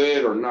 whether it's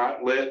lit or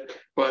not lit.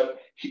 But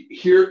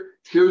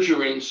here's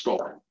your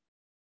install.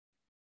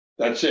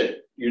 That's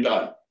it. You're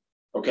done.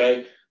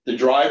 Okay. The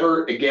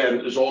driver,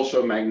 again, is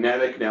also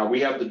magnetic. Now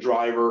we have the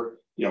driver,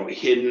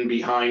 hidden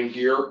behind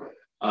here.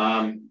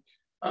 But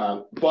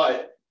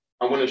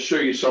I want to show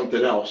you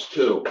something else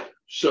too.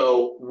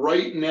 So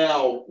right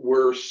now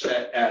we're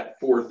set at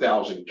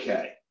 4,000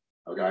 K.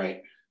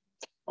 Okay.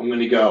 I'm going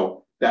to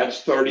go,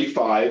 that's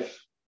 35.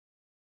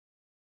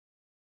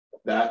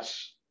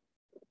 That's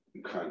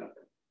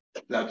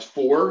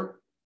 4.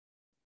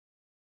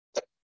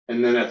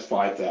 And then that's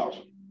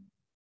 5,000.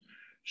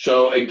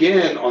 So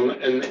again,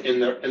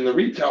 in the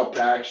retail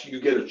packs, you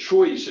get a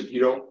choice if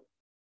you don't,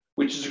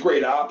 which is a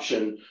great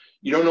option.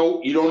 You don't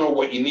know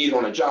what you need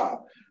on a job.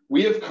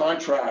 We have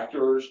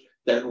contractors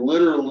that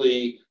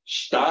literally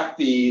stock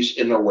these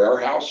in their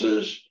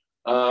warehouses,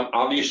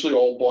 obviously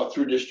all bought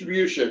through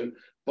distribution,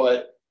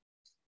 but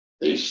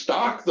they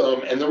stock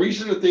them. And the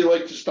reason that they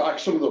like to stock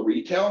some of the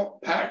retail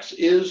packs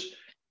is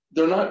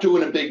they're not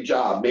doing a big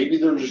job. Maybe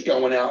they're just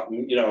going out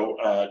and,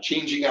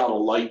 changing out a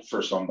light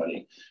for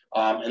somebody.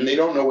 And they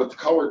don't know what the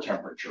color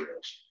temperature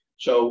is.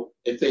 So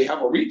if they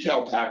have a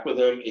retail pack with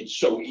them, it's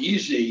so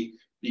easy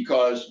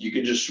because you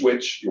can just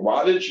switch your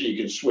wattage, and you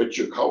can switch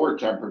your color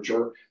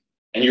temperature,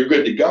 and you're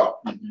good to go.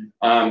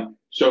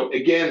 So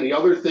again, the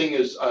other thing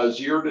is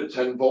 0 to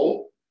 10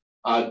 volt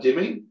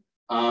dimming.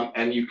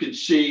 And you can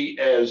see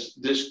as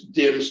this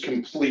dims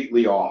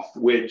completely off,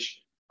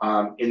 which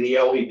in the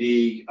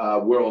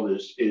LED world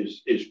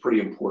is pretty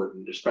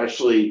important,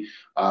 especially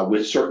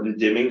with certain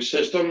dimming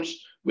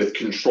systems with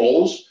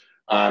controls.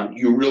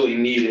 You really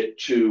need it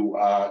to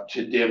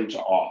dim to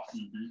off.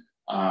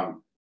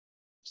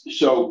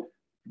 So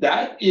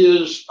that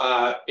is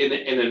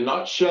in a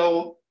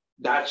nutshell,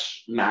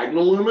 that's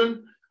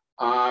Magnilumen.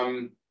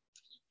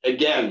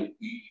 Again,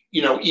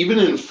 even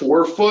in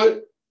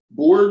 4-foot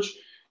boards,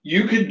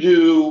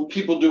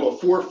 people do a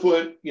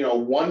 4-foot,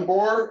 1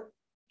 bar,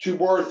 2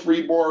 bar,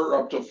 3 bar,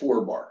 up to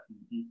 4 bar.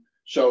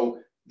 So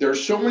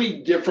there's so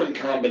many different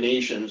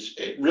combinations.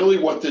 Really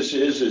what this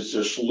is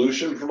a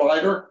solution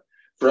provider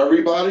for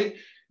everybody.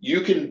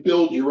 You can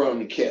build your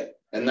own kit,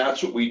 and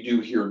that's what we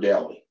do here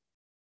daily.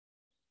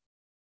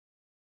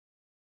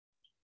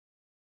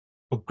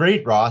 Well,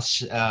 great,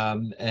 Ross,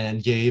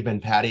 and Gabe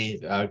and Patty.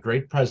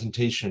 Great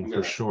presentation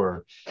for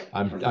sure.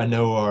 I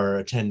know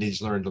our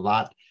attendees learned a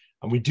lot.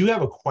 And we do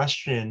have a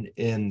question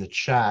in the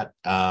chat.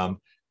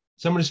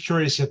 Someone is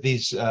curious if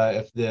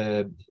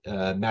the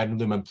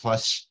Magnilumen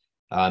Plus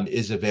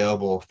is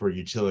available for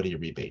utility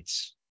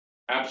rebates.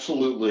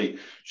 Absolutely.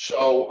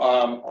 So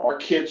our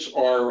kits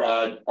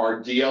are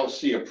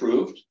DLC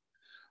approved.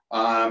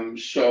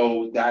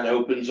 So that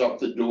opens up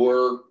the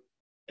door.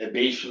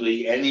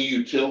 Basically, any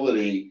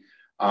utility,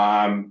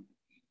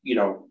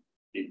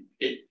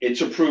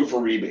 it's approved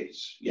for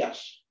rebates.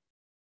 Yes.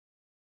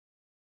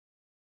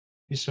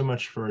 Thank you so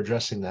much for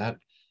addressing that.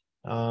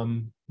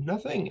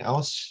 Nothing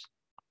else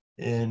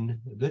in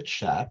the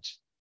chat.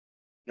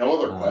 No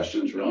other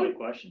questions, really? No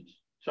questions.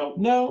 So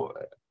no.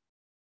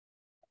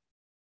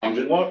 One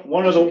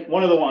of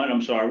the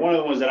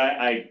ones that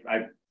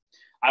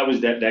I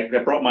was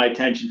that brought my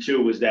attention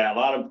to was that a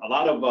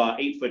lot of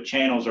 8-foot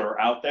channels are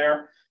out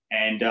there,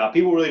 and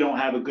people really don't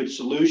have a good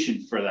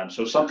solution for them.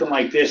 So something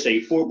like this,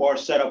 a 4-bar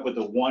setup with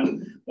a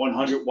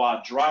 100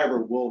 watt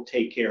driver will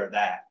take care of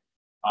that.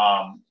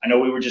 I know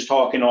we were just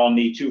talking on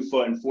the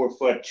 2-foot and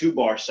 4-foot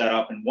 2-bar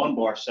setup and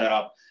 1-bar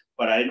setup,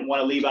 but I didn't want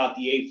to leave out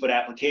the 8-foot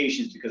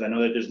applications because I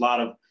know that there's a lot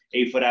of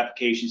 8-foot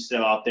applications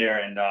still out there,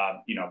 and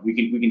we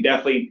can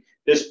definitely,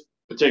 this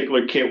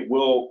particular kit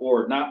will,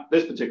 or not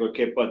this particular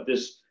kit, but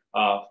this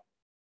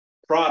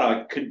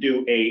product could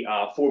do a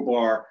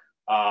 4-bar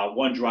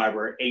 1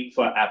 driver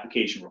 8-foot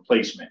application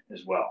replacement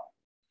as well.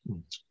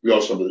 We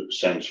also have a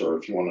sensor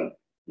if you want to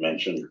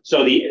mention.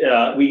 So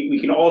the we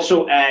can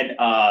also add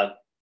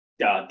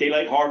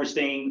daylight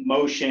harvesting,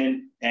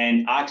 motion,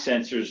 and ox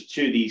sensors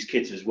to these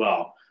kits as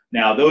well.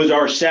 Now, those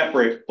are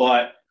separate,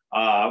 but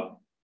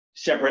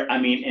separate, I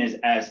mean,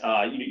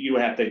 you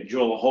have to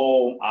drill a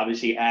hole,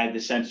 obviously add the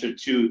sensor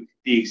to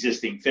the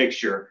existing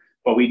fixture,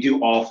 but we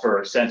do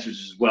offer sensors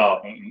as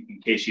well in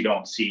case you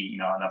don't see,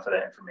 enough of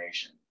that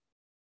information.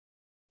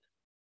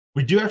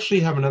 We do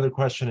actually have another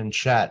question in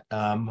chat.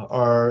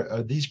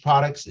 Are these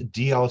products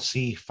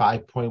DLC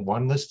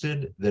 5.1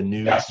 listed, the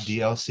new Yes.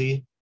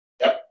 DLC?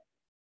 Yep.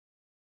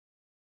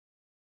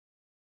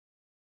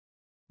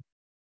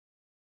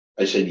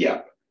 I said,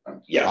 yeah.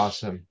 Yes.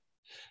 Awesome.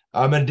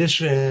 In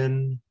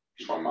addition,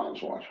 My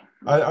mom's watching.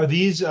 are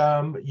these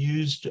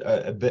used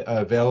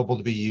available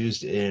to be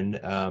used in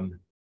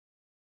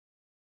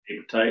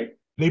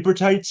vapor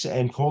tights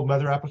and cold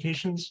weather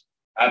applications?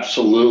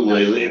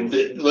 Absolutely.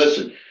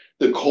 Listen,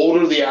 the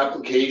colder the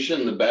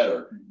application, the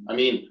better. I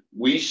mean,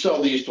 we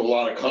sell these to a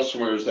lot of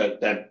customers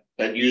that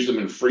use them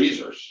in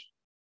freezers.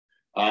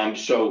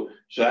 So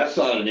that's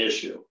not an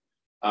issue.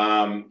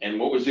 And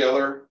what was the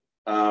other?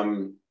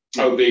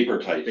 Vapor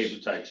tights.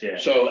 Vapor tights, yeah.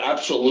 So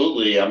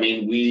absolutely. I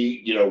mean,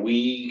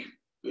 we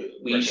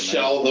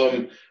sell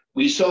them.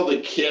 We sell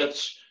the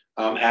kits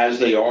as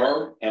they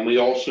are, and we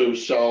also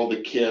sell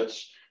the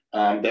kits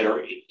that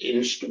are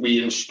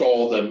we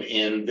install them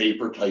in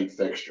vapor tight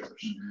fixtures.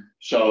 Mm-hmm.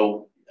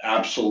 So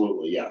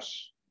absolutely,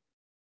 yes.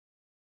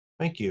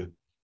 Thank you.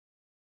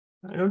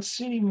 I don't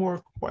see any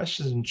more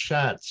questions in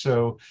chat.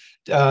 So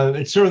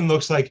it certainly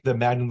looks like the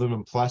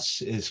Magnilumen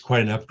Plus is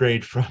quite an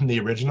upgrade from the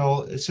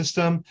original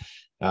system.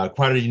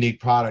 Quite a unique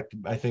product,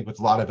 I think, with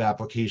a lot of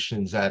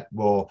applications that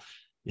will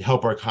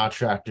help our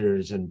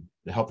contractors and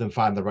help them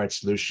find the right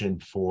solution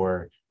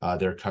for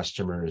their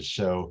customers.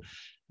 So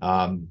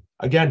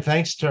again,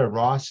 thanks to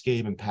Ross,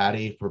 Gabe, and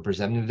Patty for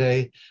presenting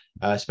today.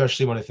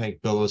 Especially want to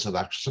thank Billows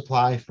Electric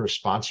Supply for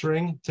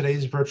sponsoring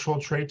today's virtual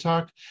trade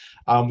talk.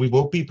 We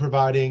will be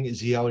providing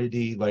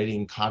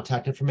ZLEDLighting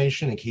contact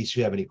information in case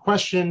you have any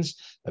questions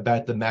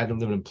about the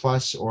Magnilumen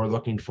Plus or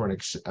looking for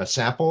a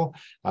sample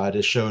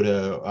to show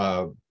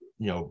to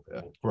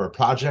for a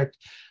project.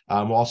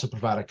 We'll also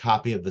provide a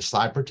copy of the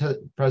slide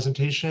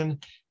presentation,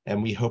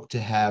 and we hope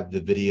to have the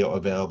video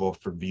available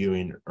for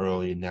viewing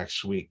early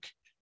next week.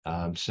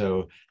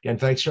 So again,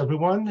 thanks to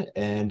everyone,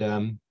 and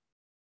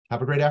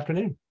have a great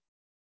afternoon.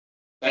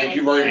 Thank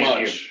you very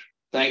much.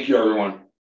 Thank you, everyone.